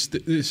Cowboys,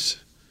 there's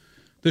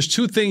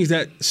two things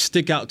that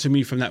stick out to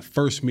me from that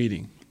first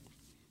meeting,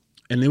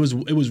 and it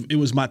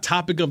was my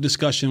topic of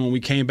discussion when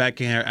we came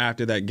back in here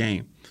after that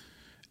game.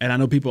 And I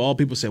know all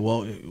people say,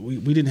 well, we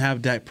didn't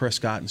have Dak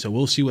Prescott, and so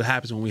we'll see what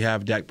happens when we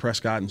have Dak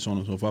Prescott and so on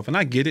and so forth. And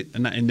I get it,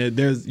 and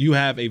you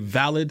have a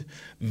valid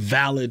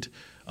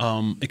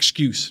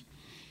excuse.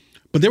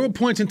 But there were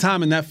points in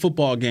time in that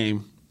football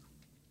game.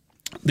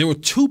 There were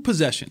two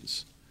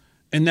possessions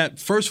in that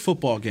first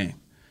football game.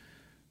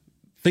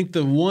 I think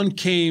the one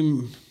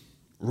came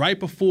right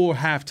before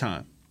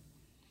halftime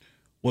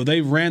where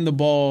they ran the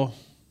ball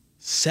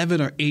 7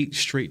 or 8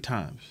 straight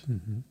times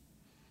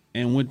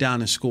and went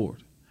down and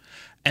scored.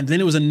 And then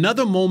there was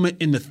another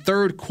moment in the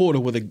third quarter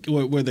where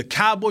the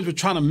Cowboys were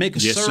trying to make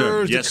a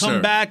surge to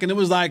come back, and it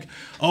was like,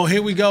 oh,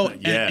 here we go.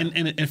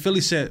 And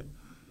Philly said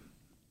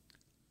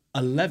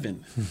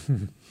 11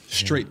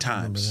 straight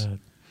times.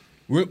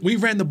 We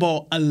ran the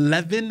ball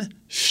 11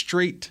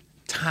 straight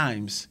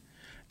times,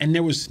 and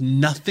there was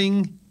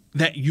nothing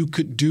that you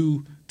could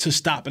do to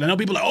stop it. I know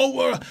people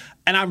are like,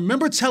 and I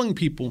remember telling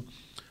people,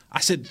 I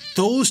said,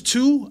 those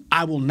two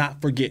I will not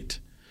forget.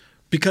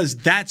 because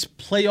that's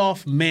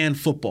playoff man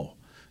football.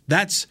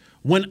 That's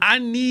when I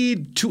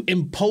need to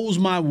impose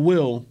my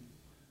will,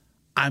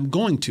 I'm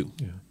going to.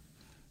 Yeah.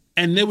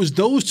 And there was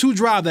those two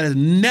drives that has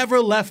never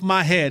left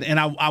my head. And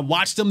I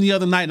watched them the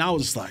other night, and I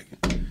was like,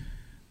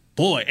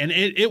 boy. And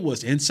it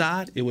was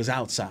inside. It was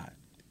outside.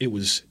 It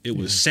was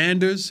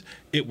Sanders.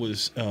 It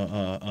was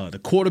the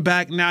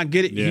quarterback. Now I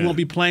get it. He won't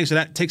be playing, so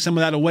that takes some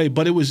of that away.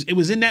 But it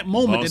was in that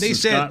moment that they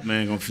said, Scott,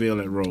 man, gonna feel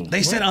that role.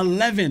 They said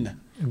 11.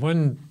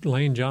 Wasn't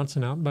Lane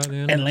Johnson out by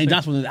then? And Lane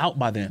Johnson was out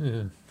by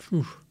then.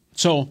 Yeah.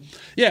 So,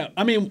 yeah,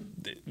 I mean,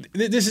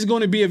 this is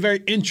going to be a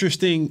very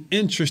interesting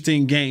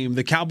game.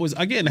 The Cowboys,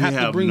 again, have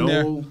to bring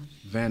their... We have no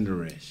Van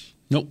Der Esch.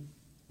 Nope.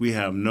 We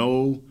have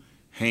no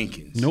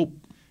Hankins. Nope.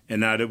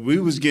 And now that we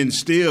was getting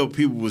still,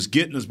 people was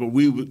getting us, but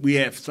we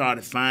have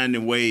started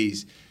finding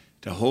ways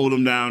to hold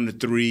them down to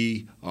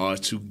 3 or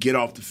to get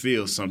off the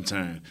field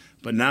sometime.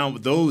 But now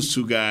with those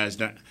two guys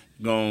not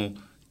going,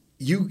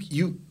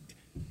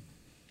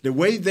 the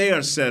way they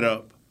are set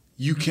up,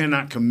 you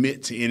cannot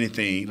commit to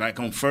anything. Like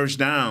on first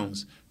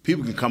downs,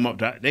 people can come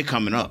up. They're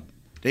coming up.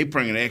 They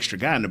bringing an extra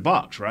guy in the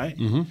box, right?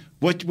 Mm-hmm.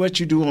 What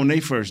you do on their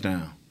first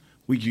down?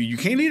 You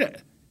can't leave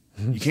that.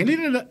 You can't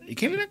leave that. You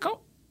can't leave that go.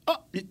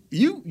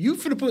 You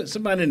finna put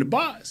somebody in the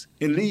box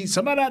and leave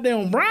somebody out there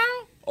on Brown?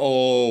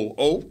 Oh,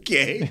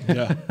 okay.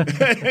 Yeah.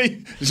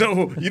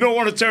 So you don't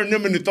want to turn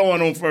them into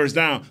throwing on first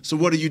down. So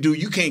what do?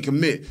 You can't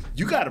commit.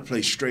 You got to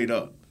play straight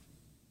up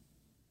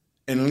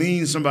and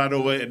lean somebody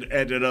over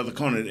at that other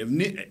corner.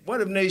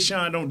 What if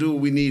Nahshon don't do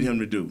what we need him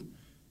to do?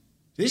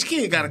 This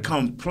kid got to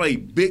come play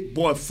big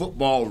boy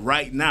football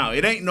right now.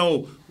 It ain't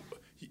no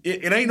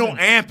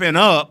amping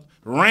up,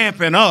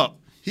 ramping up.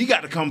 He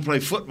got to come play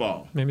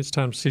football. Maybe it's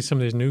time to see some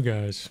of these new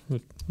guys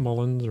with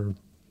Mullins or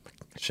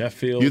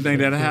Sheffield. You think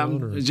that'll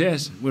happen,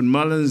 Jess, with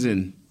Mullins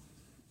and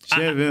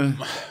Sheffield?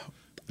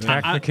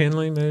 Tack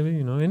McKinley, maybe,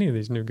 any of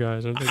these new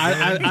guys.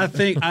 I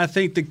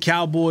think the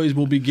Cowboys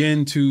will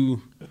begin to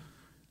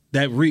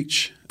that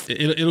reach.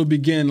 It'll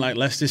begin like,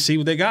 let's just see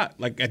what they got.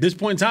 Like at this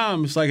point in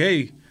time, it's like,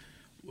 hey,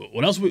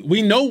 what else?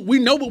 We know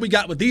what we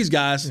got with these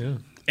guys. Yeah.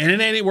 And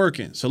it ain't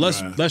working. So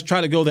let's try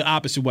to go the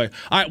opposite way.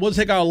 All right, we'll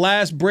take our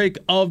last break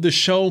of the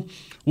show.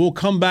 We'll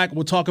come back.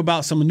 We'll talk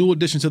about some new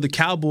additions to the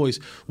Cowboys.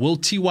 Will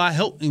T.Y.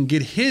 Hilton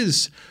get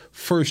his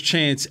first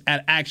chance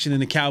at action in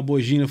the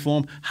Cowboys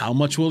uniform? How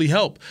much will he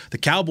help? The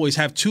Cowboys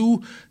have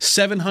 2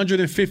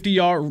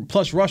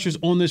 750-yard-plus rushers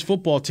on this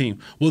football team.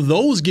 Will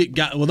those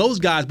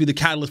guys be the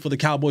catalyst for the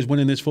Cowboys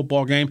winning this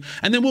football game?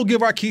 And then we'll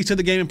give our keys to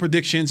the game and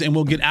predictions, and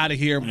we'll get out of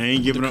here. I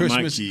ain't giving up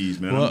my keys,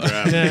 man. I'm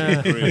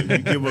driving. You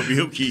give up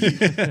your keys.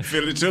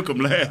 Philly took them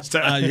last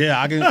time.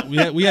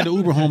 We had to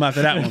Uber home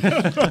after that one.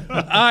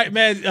 All right,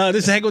 man.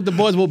 This is Hang with the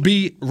Boys. We'll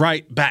be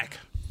right back.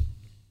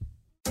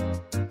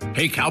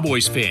 Hey,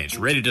 Cowboys fans,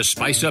 ready to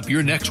spice up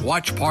your next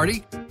watch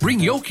party? Bring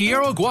Yo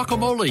Quiero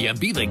guacamole and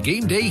be the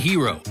game day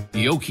hero.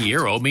 Yo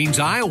Quiero means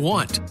I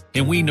want,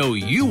 and we know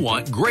you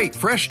want great,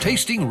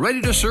 fresh-tasting,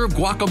 ready-to-serve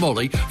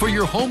guacamole for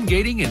your home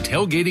gating and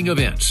tailgating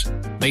events.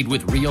 Made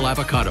with real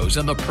avocados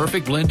and the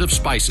perfect blend of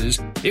spices,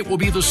 it will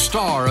be the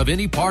star of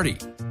any party.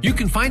 You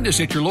can find us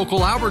at your local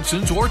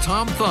Albertsons or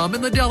Tom Thumb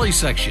in the deli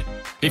section.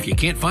 If you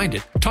can't find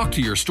it, talk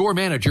to your store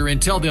manager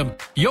and tell them,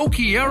 Yo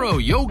Quiero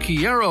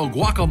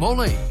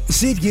guacamole.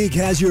 SeatGeek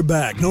has your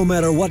back no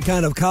matter what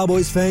kind of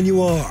Cowboys fan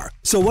you are.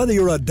 So whether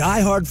you're a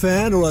diehard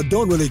fan or a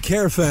don't really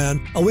care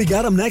fan, a we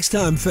got 'em next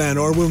time fan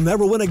or we'll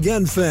never win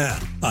again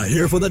fan, a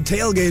here for the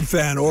tailgate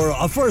fan or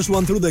a first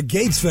one through the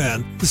gates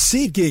fan,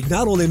 SeatGeek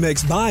not only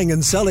makes buying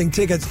and selling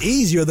tickets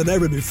easier than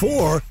ever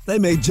before, they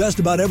made just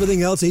about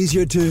everything else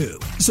easier too.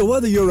 So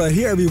whether you're a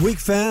here every week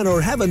fan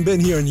or haven't been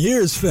here in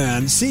years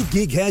fan,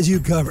 SeatGeek has you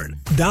covered.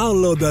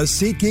 Download the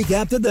SeatGeek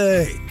app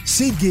today.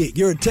 SeatGeek,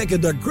 your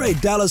ticket to great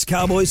Dallas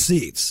Cowboys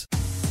seats.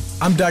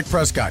 I'm Dak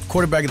Prescott,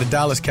 quarterback of the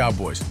Dallas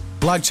Cowboys.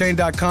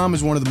 Blockchain.com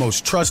is one of the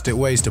most trusted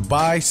ways to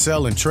buy,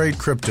 sell, and trade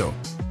crypto.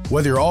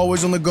 Whether you're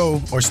always on the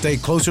go or stay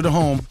closer to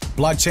home,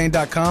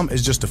 Blockchain.com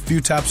is just a few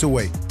taps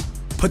away.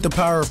 Put the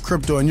power of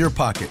crypto in your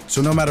pocket,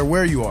 so no matter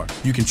where you are,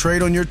 you can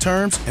trade on your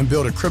terms and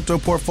build a crypto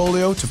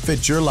portfolio to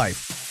fit your life.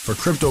 For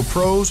crypto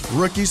pros,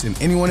 rookies,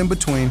 and anyone in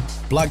between,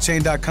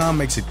 Blockchain.com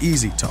makes it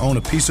easy to own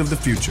a piece of the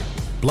future.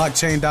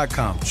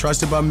 Blockchain.com,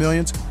 trusted by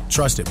millions,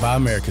 trusted by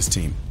America's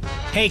team.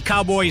 Hey,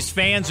 Cowboys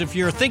fans, if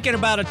you're thinking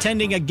about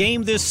attending a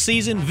game this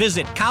season,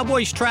 visit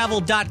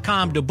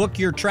CowboysTravel.com to book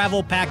your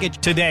travel package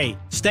today.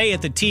 Stay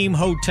at the team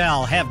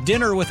hotel, have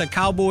dinner with a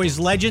Cowboys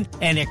legend,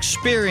 and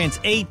experience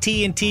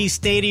AT&T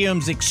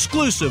Stadium's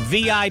exclusive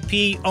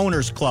VIP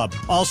Owners Club.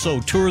 Also,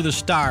 tour the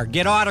Star,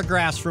 get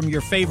autographs from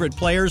your favorite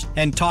players,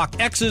 and talk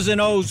X's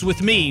and O's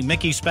with me,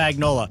 Mickey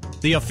Spagnola.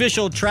 The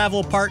official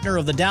travel partner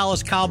of the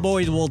Dallas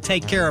Cowboys will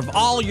take care of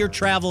all your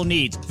travel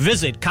needs.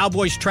 Visit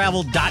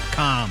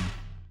CowboysTravel.com.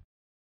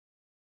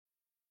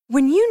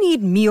 When you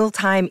need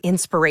mealtime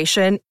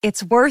inspiration,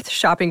 it's worth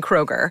shopping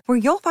Kroger, where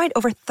you'll find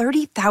over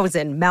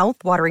 30,000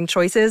 mouth-watering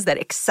choices that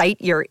excite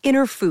your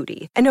inner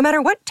foodie. And no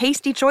matter what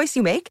tasty choice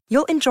you make,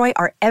 you'll enjoy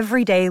our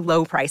everyday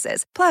low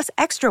prices, plus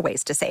extra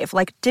ways to save,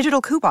 like digital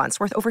coupons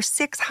worth over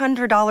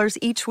 $600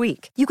 each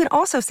week. You can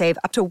also save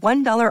up to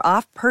 $1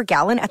 off per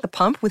gallon at the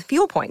pump with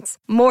fuel points.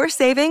 More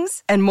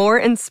savings and more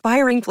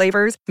inspiring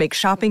flavors make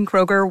shopping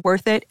Kroger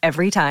worth it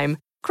every time.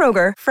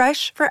 Kroger,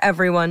 fresh for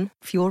everyone.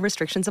 Fuel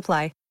restrictions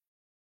apply.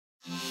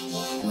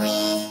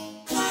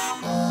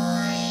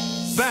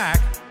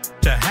 Back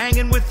to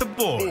Hanging with the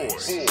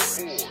Boys.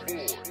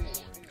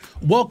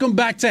 Welcome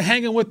back to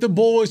Hanging with the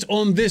Boys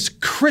on this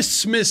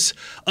Christmas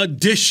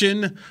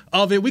edition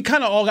of it. We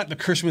kind of all got the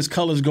Christmas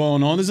colors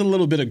going on. There's a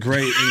little bit of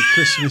gray in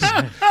Christmas.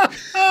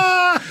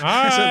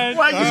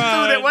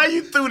 Why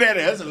you threw that?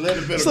 That's a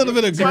little bit. It's a little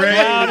bit of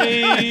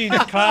gray.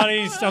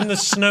 Cloudy, on the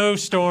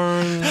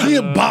snowstorm. The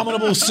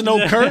abominable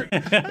snow Kurt.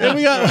 And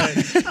we got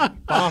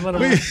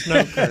abominable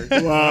snow Kurt.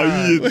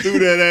 Wow, you threw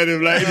that at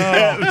him like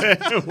that.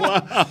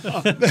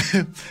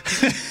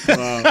 Man.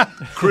 Wow.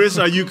 Chris,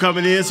 are you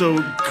coming in so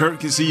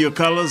Kurt can see your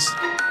colors?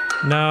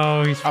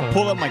 No, he's fine. I'll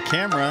pull up my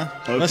camera.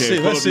 Okay, let's see.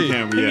 Let's see.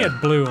 Camera, He had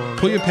blue on.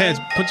 Put your pants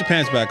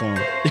back on.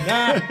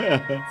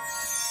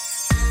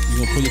 You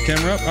gonna pull your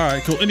camera up? All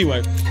right, cool.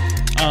 Anyway,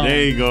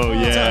 there you go.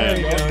 Yeah,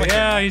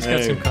 yeah, he's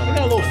got some color. Got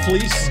a little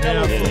fleece. Got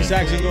a little fleece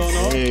action going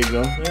on. There you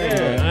go.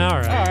 Yeah. All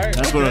right.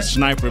 That's what a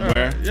sniper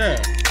wear.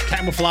 Yeah.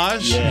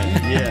 Camouflage.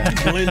 Yeah.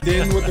 Blend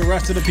in with the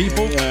rest of the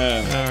people.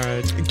 Yeah. All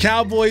right.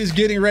 Cowboys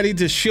getting ready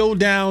to show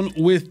down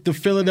with the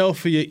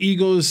Philadelphia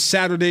Eagles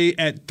Saturday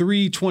at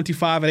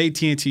 3:25 at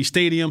AT&T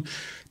Stadium.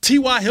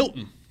 T.Y.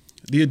 Hilton,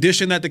 the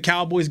addition that the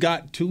Cowboys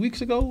got 2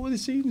 weeks ago, it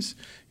seems.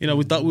 You know,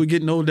 we thought we were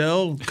getting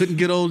Odell. Couldn't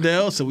get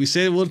Odell, so we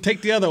said we'll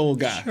take the other old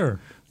guy. Sure.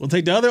 We'll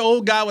take the other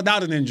old guy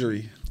without an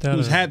injury,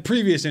 who's had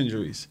previous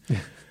injuries,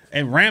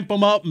 and ramp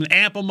him up and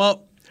amp him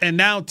up. And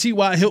now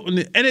T.Y. Hilton.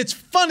 And it's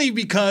funny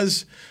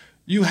because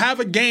you have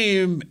a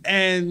game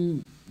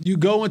and you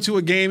go into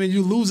a game and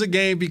you lose a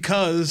game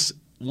because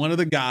one of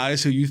the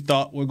guys who you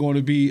thought were going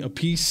to be a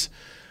piece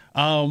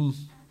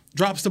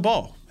drops the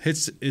ball,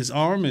 hits his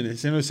arm, and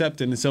it's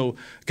intercepted. And so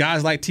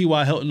guys like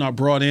T.Y. Hilton are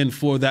brought in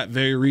for that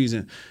very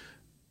reason.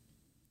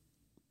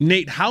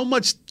 Nate, how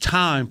much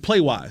time,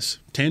 play-wise,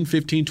 10,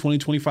 15, 20,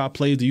 25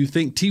 plays, do you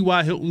think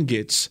T.Y. Hilton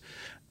gets?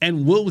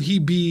 And what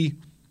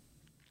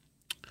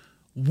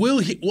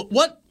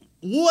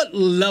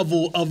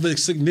level of the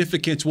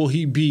significance will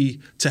he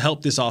be to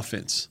help this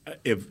offense?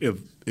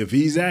 If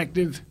he's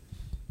active,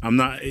 I'm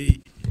not.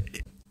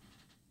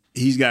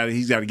 He's got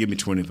to give me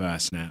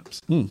 25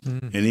 snaps, and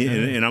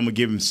I'm gonna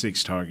give him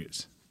 6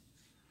 targets.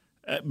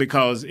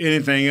 Because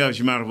anything else,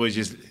 you might as well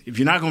just. If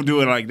you're not gonna do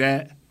it like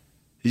that,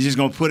 you're just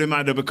gonna put him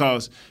out there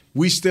because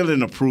we still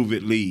in a prove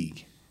it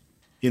league.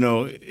 You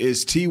know,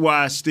 is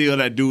T.Y. still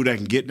that dude that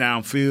can get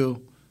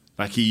downfield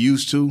like he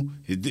used to?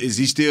 Is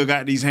he still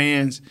got these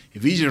hands?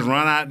 If he just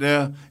run out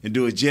there and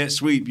do a jet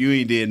sweep, you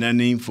ain't did nothing,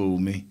 even fool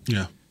me.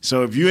 Yeah.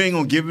 So if you ain't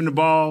gonna give him the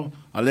ball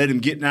or let him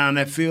get down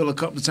that field a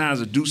couple of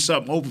times or do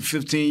something over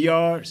 15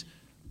 yards,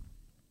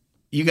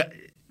 you got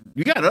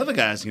other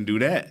guys can do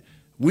that.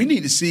 We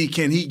need to see,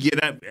 can he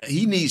get up?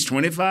 He needs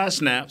 25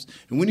 snaps,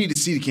 and we need to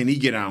see, can he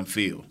get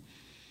downfield?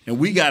 And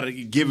we got to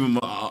give him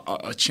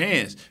a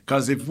chance,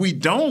 because if we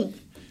don't,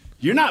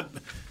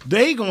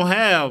 they going to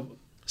have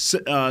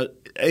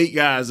 8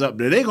 guys up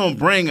there. They're going to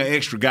bring an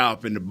extra guy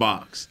up in the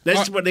box.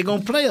 That's what they're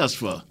going to play us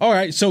for. All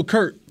right, so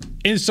Kurt,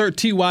 insert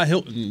T.Y.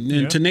 Hilton.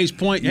 And to Nate's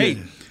point, hey,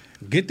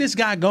 get this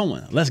guy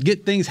going. Let's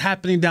get things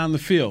happening down the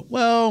field.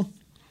 Well,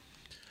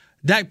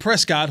 Dak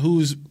Prescott,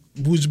 who's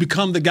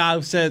become the guy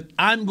who said,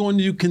 I'm going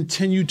to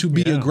continue to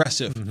be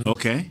aggressive.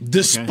 Okay.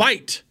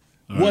 Despite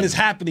what is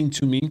happening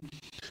to me.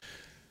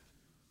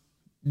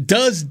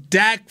 Does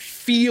Dak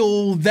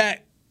feel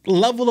that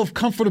level of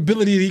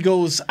comfortability that he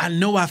goes, I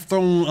know I've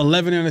thrown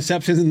 11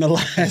 interceptions in the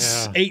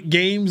last 8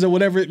 games or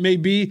whatever it may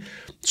be,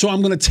 so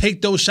I'm going to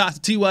take those shots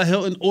at T.Y.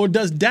 Hilton? Or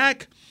does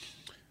Dak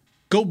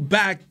go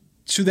back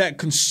to that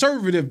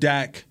conservative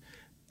Dak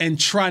and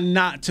try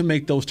not to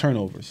make those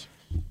turnovers?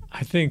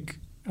 I think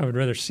I would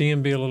rather see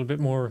him be a little bit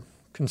more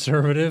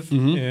conservative.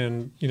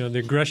 And, you know, the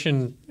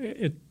aggression,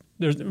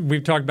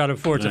 we've talked about it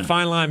before. It's a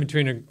fine line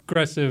between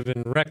aggressive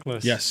and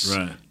reckless. Yes.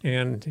 Right.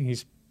 And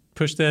he's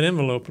pushed that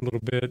envelope a little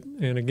bit.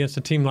 And against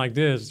a team like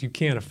this, you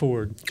can't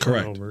afford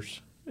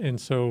turnovers. And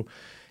so,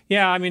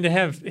 I mean, to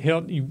have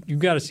Hilton, you've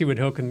got to see what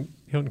Hilton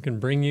can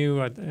bring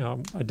you. I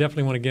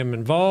definitely want to get him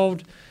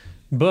involved.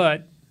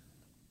 But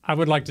I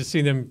would like to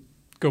see them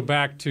go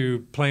back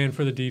to playing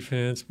for the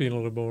defense, being a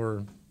little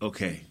more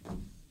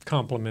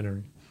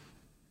complimentary.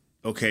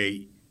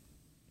 Okay.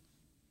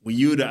 When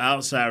you're the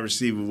outside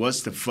receiver,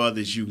 what's the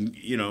furthest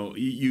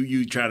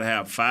you try to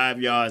have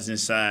 5 yards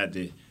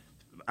inside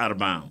out of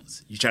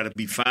bounds. You try to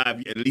be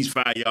at least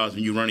 5 yards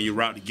when you're running your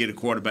route to get a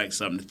quarterback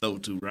something to throw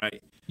to,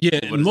 right? Yeah,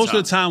 and most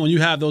of the time when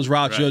you have those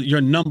routes,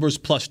 your numbers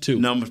 +2.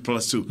 Numbers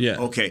 +2. Yeah.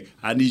 Okay,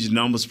 I need your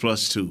numbers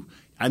 +2.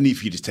 I need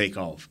for you to take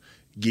off.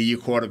 give your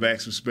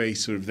quarterback some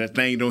space. So if that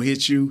thing don't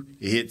hit you,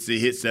 it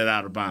hits that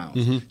out of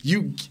bounds.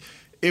 Mm-hmm.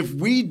 If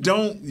we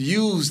don't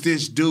use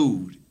this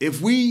dude,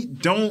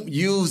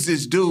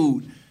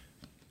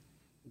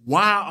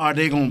 why are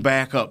they going to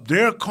back up?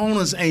 Their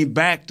corners ain't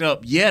backed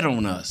up yet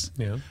on us.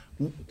 Yeah.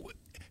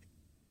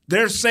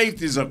 Their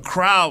safeties are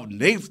crowding.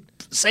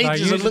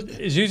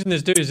 Is using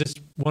this dude, is this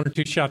 1 or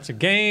 2 shots a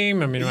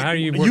game? I mean, how do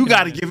you work? You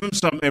got to give him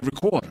something every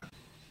quarter.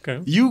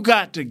 Okay. You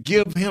got to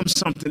give him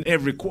something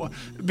every quarter.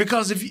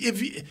 Because if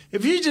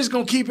you're just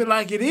going to keep it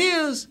like it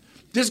is,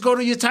 just go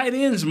to your tight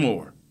ends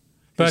more.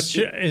 But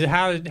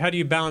how do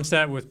you balance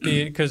that with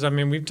being? Because I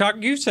mean, we've talked.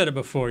 You said it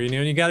before.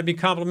 You got to be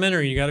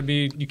complimentary. You got to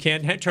be. You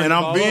can't turn the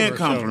ball over. And I'm being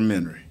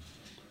complimentary.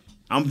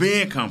 I'm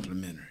being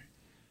complimentary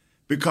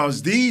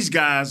because these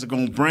guys are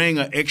going to bring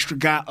an extra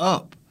guy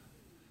up.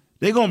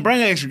 They're going to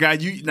bring an extra guy.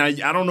 Now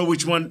I don't know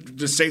which one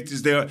the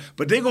safeties there,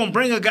 but they're going to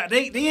bring a guy.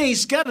 They ain't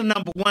scared of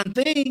number one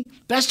thing.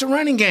 That's the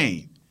running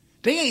game.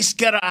 They ain't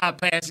scared of our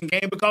passing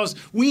game because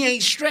we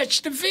ain't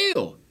stretched the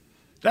field.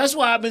 That's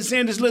why I've been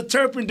saying this little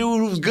Turpin dude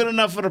who's good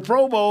enough for the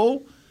Pro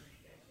Bowl,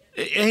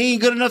 he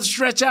ain't good enough to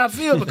stretch our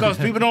field because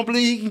people don't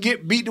believe he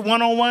can beat the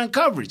one-on-one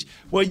coverage.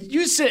 Well,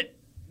 you sit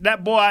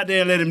that boy out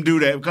there and let him do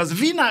that because if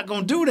he's not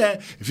going to do that,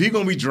 if he's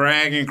going to be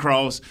dragging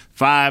across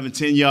 5 and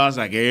 10 yards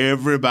like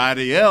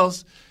everybody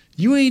else,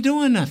 you ain't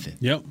doing nothing.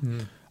 Yep.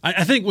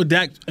 I think with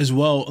Dak as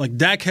well, like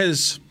Dak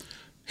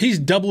he's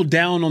doubled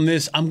down on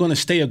this I'm going to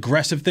stay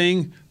aggressive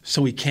thing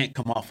so he can't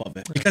come off of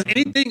it. Because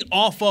anything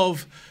off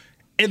of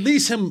at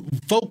least him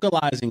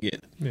vocalizing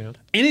it. Yeah.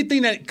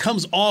 Anything that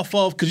comes off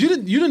of, because you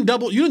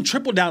didn't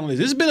triple down on this.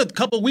 This has been a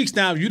couple of weeks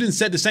now. You didn't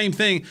said the same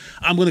thing.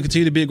 I'm going to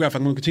continue to be aggressive.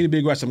 I'm going to continue to be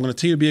aggressive. I'm going to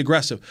continue to be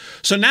aggressive.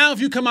 So now if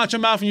you come out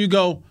your mouth and you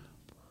go,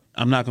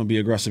 I'm not going to be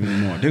aggressive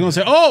anymore. They're going to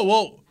say, oh,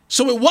 well,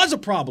 so it was a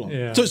problem.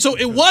 Yeah. So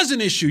it was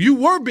an issue. You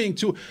were being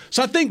too.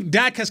 So I think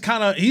Dak has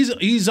kind of,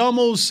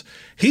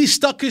 he's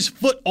stuck his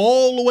foot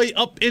all the way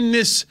up in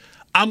this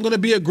I'm going to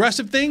be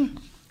aggressive thing.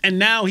 And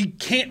now he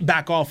can't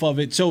back off of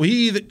it. So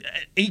he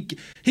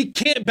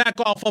can't back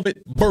off of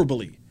it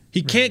verbally.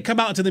 He can't come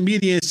out into the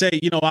media and say,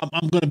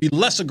 I'm going to be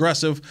less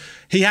aggressive.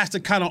 He has to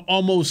kind of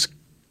almost,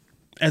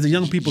 as the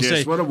young people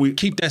say,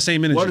 keep that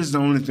same energy. What is the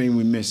only thing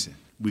we're missing?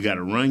 We got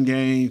a run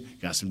game,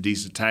 got some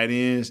decent tight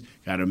ends,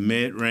 got a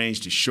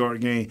mid-range to short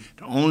game.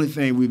 The only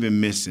thing we've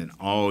been missing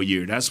all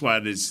year. That's why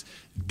this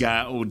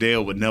guy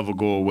Odell would never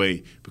go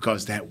away,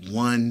 because that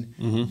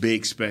one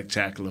big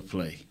spectacular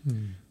play.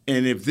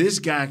 And if this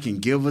guy can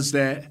give us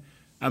that,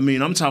 I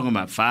mean, I'm talking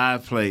about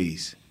 5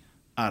 plays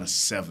out of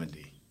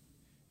 70.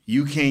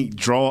 You can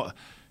draw up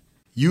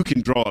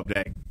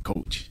that,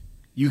 coach.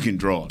 You can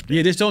draw up that.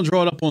 Yeah, just don't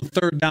draw it up on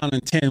 3rd down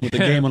and 10 with the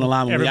game on the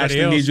line when we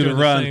actually need you to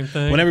run.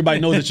 When everybody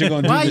knows that you're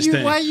going to do this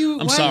thing. Why are you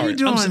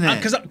doing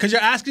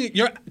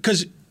that?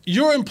 Because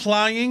you're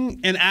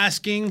implying and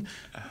asking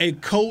a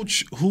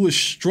coach who has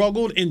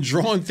struggled in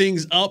drawing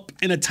things up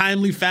in a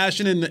timely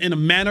fashion in a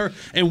manner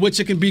in which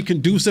it can be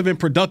conducive and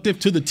productive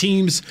to the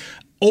team's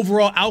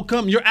overall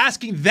outcome. You're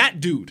asking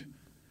that dude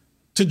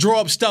to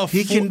draw up stuff.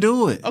 He can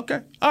do it.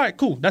 Okay. All right,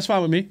 cool. That's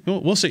fine with me.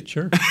 We'll see.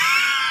 Sure.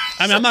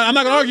 I mean, I'm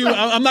not going to argue.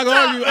 I'm not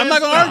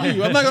going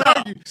to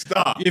argue.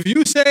 Stop. If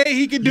you say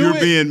he can do it.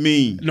 You're being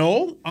mean.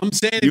 No, I'm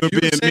saying you're if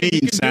you being say mean, he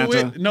can Santa.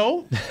 do it.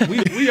 No,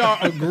 we are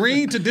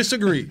agreeing to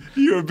disagree.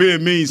 You're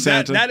being mean,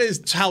 Santa. That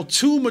is how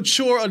 2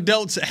 mature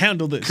adults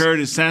handle this.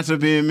 Curtis, Santa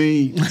being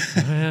mean.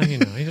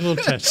 He's a little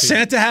testy.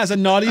 Santa has a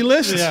naughty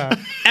list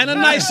and a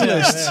nice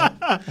list.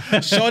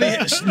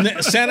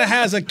 Santa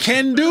has a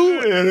can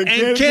do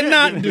and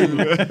cannot do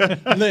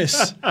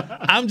list.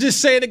 I'm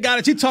just saying the guy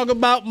that you talk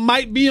about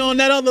might be on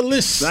that other list.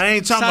 I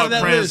ain't talking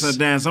about Prancer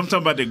Dance. I'm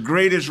talking about the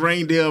greatest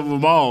reindeer of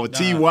them all,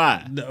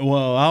 T.Y.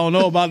 Well, I don't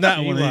know about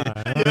that one.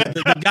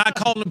 The guy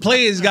calling the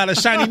plays got a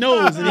shiny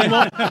nose,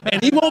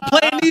 and he won't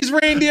play in these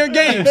reindeer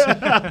games.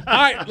 All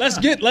right, let's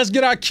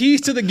get our keys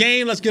to the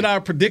game. Let's get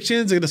our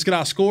predictions. Let's get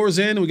our scores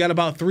in. We got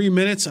about 3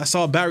 minutes. I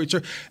saw Barry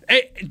Church.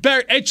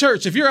 Hey,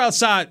 Church, if you're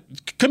outside,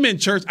 come in,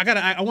 Church.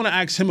 I want to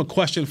ask him a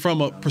question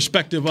from a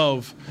perspective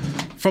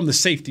from the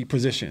safety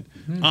position.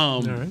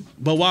 All right.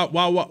 But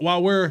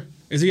while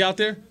is he out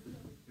there?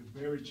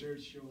 Barry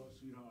Church show up,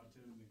 sweetheart,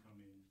 tell him to come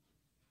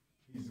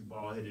in. He's a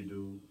ball-headed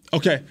dude.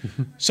 Okay,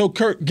 so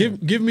Kurt,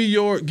 give me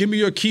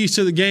your keys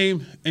to the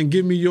game and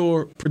give me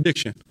your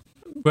prediction.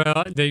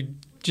 Well, they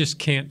just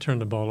can't turn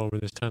the ball over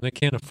this time. They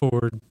can't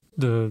afford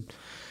the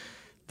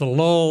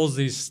lulls,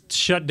 these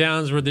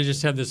shutdowns where they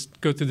just have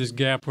go through this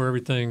gap where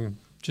everything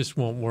just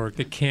won't work.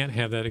 They can't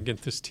have that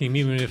against this team,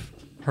 even if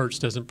Hurts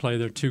doesn't play.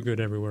 They're too good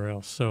everywhere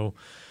else. So,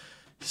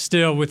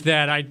 still with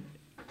that,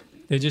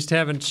 they just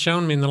haven't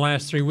shown me in the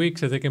last 3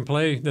 weeks that they can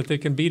play, that they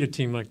can beat a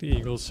team like the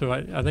Eagles. So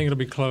I think it'll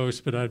be close,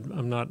 but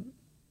I'm not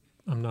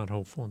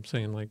hopeful. I'm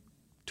saying like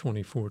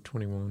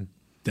 24-21.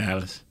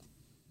 Dallas.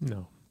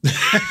 No.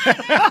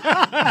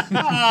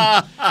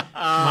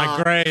 My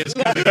gray is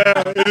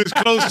it is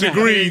close to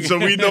green, so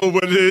we know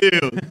what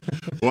it is.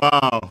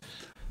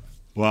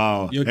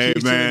 Wow. Your hey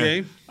keys man, to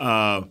the game?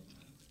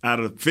 Out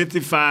of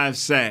 55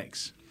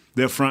 sacks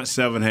Their front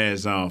seven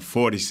has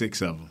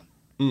 46 of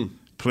them.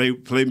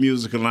 Play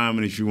music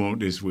alignment if you want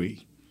this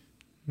week.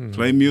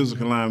 Play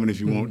music alignment if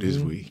you want this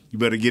week. You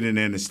better get in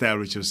there and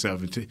establish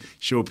yourself and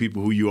show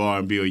people who you are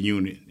and be a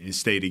unit and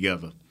stay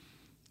together.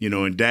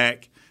 And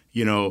Dak,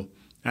 I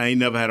ain't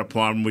never had a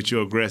problem with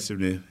your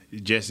aggressiveness.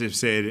 Jesse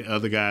said it,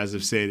 other guys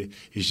have said it.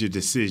 It's your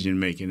decision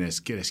making that's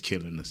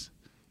killing us.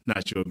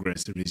 Not your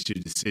aggressiveness, it's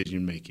your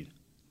decision making.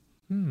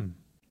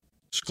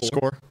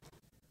 Score.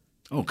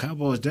 Oh,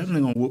 Cowboys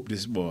definitely gonna whoop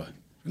this boy.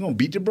 We're gonna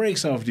beat the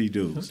brakes off these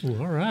dudes. Ooh,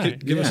 all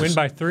right. Win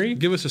by 3?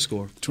 Give us a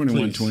score.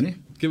 21-20.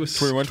 Give us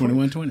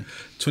 21-20.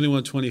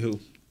 21-20 who?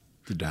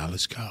 The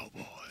Dallas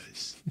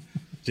Cowboys.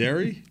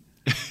 Jerry?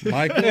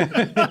 Michael?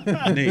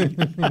 Nate.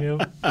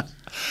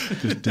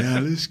 The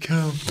Dallas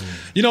Cowboys.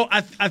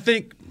 I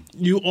think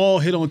you all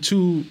hit on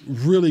two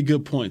really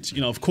good points.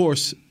 Of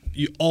course,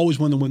 you always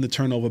want to win the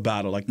turnover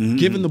battle. Like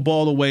giving the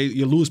ball away,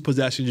 you lose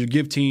possessions, you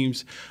give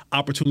teams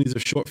opportunities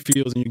of short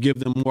fields, and you give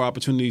them more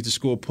opportunities to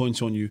score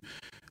points on you.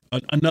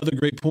 Another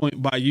great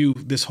point by you,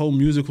 this whole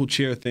musical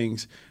chair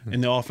things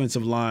in the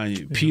offensive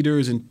line.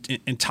 Peters and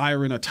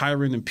Tyron, or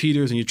Tyron and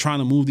Peters, and you're trying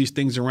to move these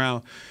things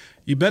around.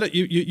 You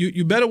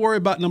better worry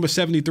about number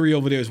 73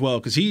 over there as well,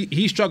 because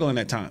he's struggling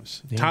at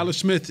times. Yeah. Tyler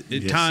Smith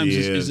at times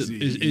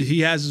he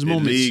has his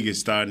moments. The league is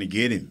starting to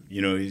get him.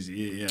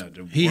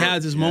 He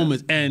has his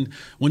moments, and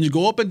when you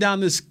go up and down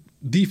this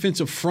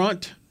defensive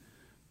front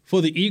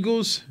for the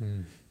Eagles.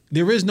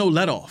 There is no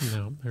let off.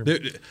 No,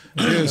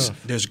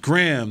 there's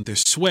Graham,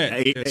 there's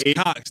Sweat, there's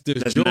Cox,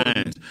 there's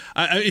Jordan.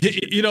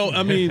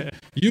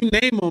 You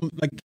name them.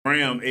 Like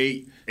Graham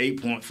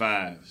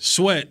 8.5,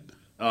 Sweat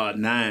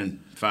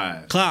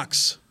 9.5,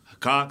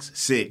 Cox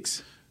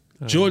 6,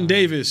 Jordan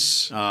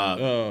Davis.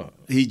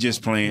 He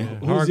just playing.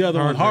 Who's the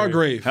other one?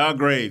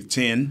 Hargrave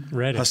 10,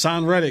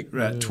 Hassan Reddick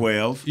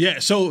 12. Yeah.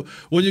 So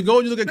when you go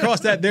and you look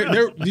across that,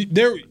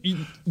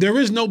 there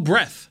is no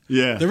breath.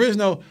 Yeah. There is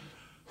no.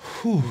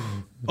 Whew.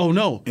 Oh,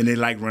 no. And they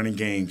like running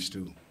games,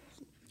 too.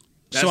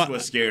 That's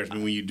what scares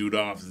me when you do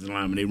the offensive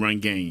line, when they run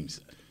games.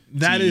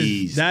 That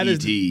is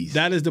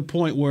the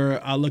point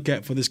where I look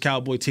at for this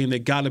Cowboy team. They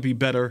got to be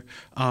better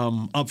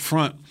up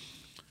front.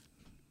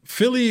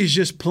 Philly is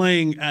just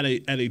playing at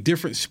a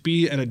different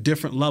speed, at a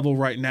different level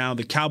right now.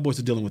 The Cowboys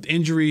are dealing with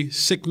injury,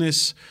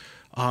 sickness.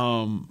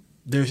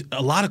 There's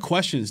a lot of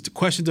questions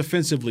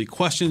defensively,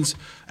 questions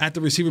at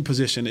the receiver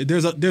position.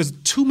 There's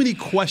too many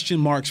question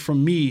marks for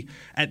me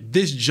at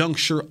this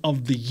juncture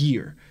of the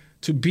year.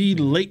 To be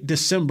late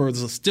December,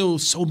 there's still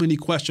so many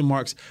question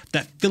marks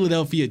that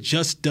Philadelphia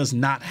just does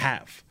not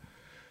have.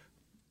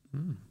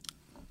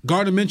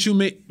 Gardner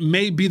Minshew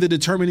may be the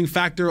determining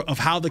factor of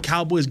how the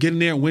Cowboys get in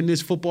there and win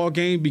this football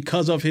game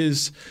because of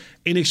his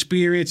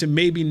inexperience and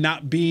maybe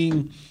not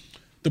being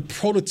the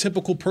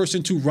prototypical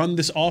person to run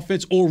this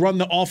offense or run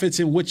the offense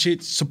in which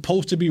it's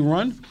supposed to be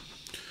run.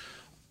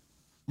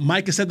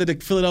 Mike has said that the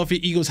Philadelphia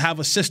Eagles have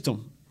a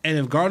system. And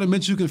if Gardner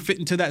Minshew can fit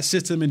into that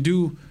system and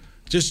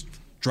just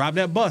drive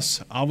that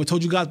bus. I always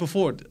told you guys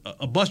before,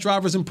 a bus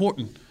driver is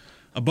important.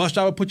 A bus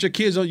driver put your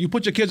kids on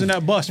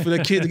that bus for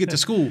their kids to get to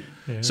school.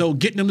 Yeah. So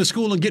getting them to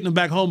school and getting them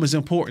back home is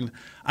important.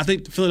 I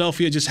think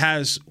Philadelphia just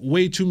has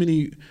way too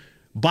many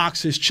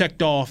boxes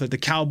checked off that the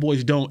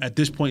Cowboys don't at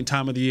this point in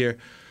time of the year.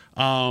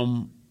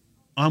 I'm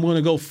going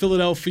to go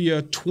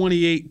Philadelphia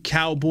 28,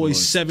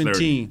 Cowboys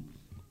 17. 30.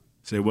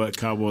 Say what?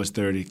 Cowboys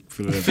 30.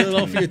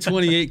 Philadelphia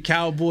 28,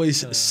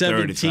 Cowboys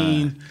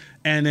 17. 35.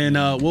 And then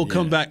we'll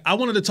come back. I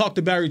wanted to talk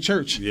to Barry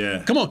Church.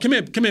 Yeah. Come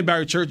in,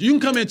 Barry Church. You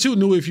can come in too,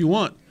 New, if you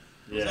want.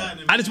 Yeah.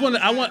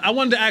 I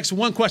wanted to ask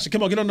one question.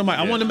 Come on, get on the mic.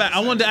 Yeah. I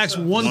wanted to ask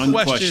one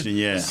question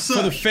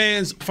for the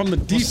fans from the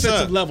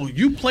defensive level.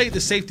 You played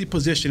the safety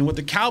position. What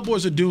the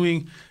Cowboys are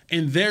doing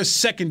in their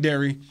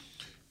secondary,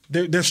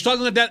 they're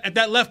struggling at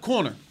that left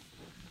corner.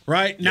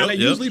 Right? Now they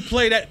usually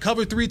play that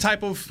cover 3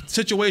 type of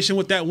situation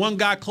with that one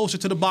guy closer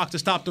to the box to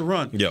stop the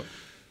run. Yep.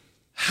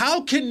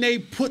 How can they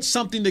put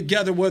something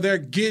together where they're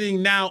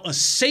getting now a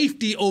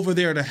safety over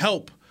there to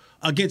help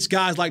against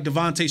guys like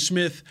Devontae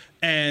Smith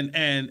and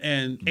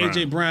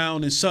A.J.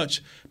 Brown and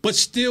such, but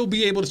still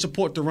be able to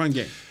support the run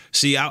game?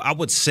 See, I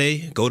would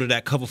say go to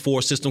that cover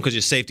 4 system because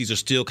your safeties are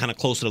still kind of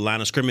close to the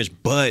line of scrimmage,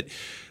 but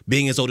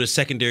being as though the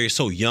secondary is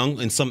so young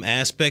in some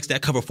aspects,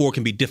 that cover 4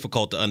 can be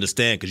difficult to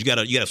understand because you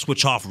gotta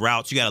switch off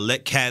routes. You gotta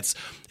let cats,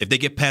 if they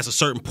get past a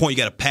certain point, you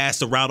gotta pass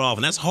the route off,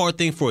 and that's a hard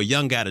thing for a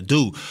young guy to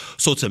do.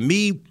 So to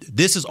me,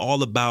 this is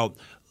all about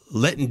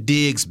letting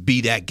Diggs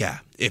be that guy.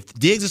 If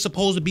Diggs is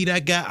supposed to be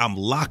that guy, I'm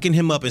locking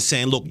him up and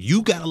saying, look,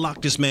 you got to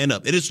lock this man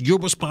up. It is your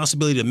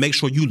responsibility to make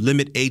sure you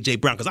limit A.J.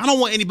 Brown because I don't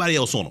want anybody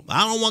else on him.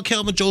 I don't want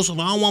Kelvin Joseph.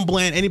 I don't want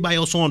Bland, anybody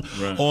else on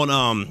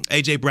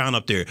A.J. Brown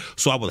up there.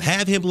 So I would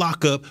have him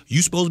lock up.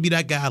 You supposed to be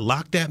that guy.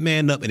 Lock that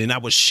man up. And then I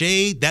would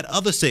shade that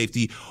other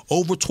safety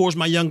over towards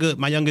my younger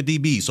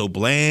DB. So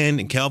Bland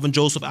and Kelvin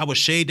Joseph, I would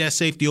shade that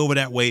safety over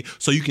that way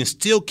so you can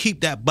still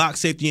keep that box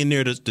safety in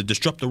there to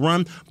disrupt the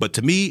run. But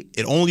to me,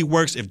 it only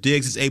works if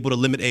Diggs is able to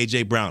limit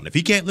A.J. Brown. If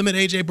he can't limit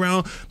A.J.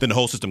 Brown, then the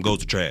whole system goes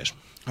to trash.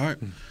 All right.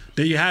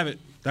 There you have it.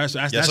 That's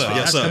Yes,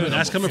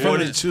 sir. coming from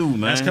 42,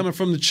 man. That's coming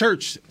from the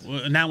church.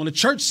 Now, when the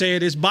church say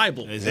it, it's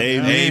Bible. It's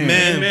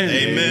Amen.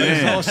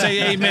 Let's all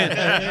say amen.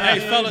 Hey,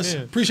 fellas,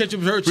 appreciate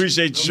you, church.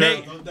 Appreciate you,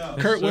 Nate,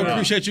 Kurt, we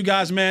appreciate you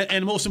guys, man.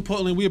 And most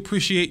importantly, we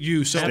appreciate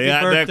you. So happy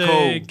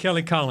birthday,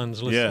 Kelly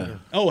Collins. Listener.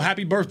 Oh,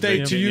 happy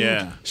birthday to you.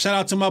 Yeah. Shout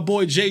out to my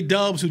boy J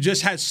Dubs, who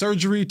just had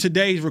surgery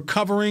today. He's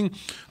recovering.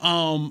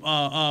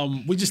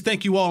 We just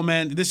thank you all,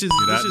 man. This is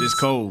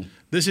cold.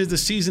 This is the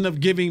season of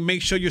giving.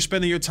 Make sure you're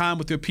spending your time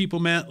with your people,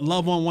 man.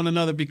 Love on one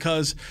another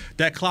because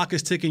that clock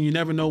is ticking. You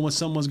never know when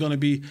someone's going to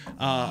be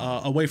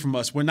away from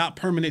us. We're not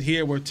permanent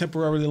here. We're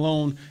temporarily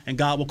alone, and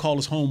God will call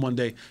us home one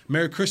day.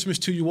 Merry Christmas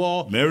to you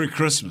all. Merry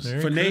Christmas.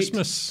 For Nate,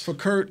 for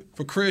Kurt,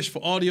 for Chris,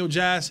 for Audio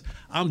Jazz,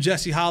 I'm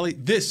Jesse Holly.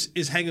 This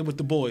is Hanging with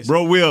the Boys.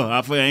 Bro Will,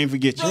 I ain't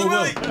forget you.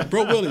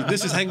 Bro Willie,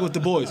 this is Hanging with the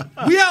Boys.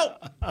 We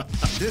out.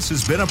 This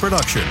has been a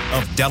production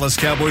of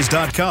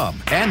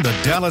DallasCowboys.com and the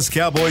Dallas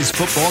Cowboys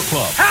Football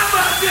Club. How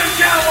about this,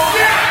 Cowboys?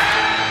 Yeah!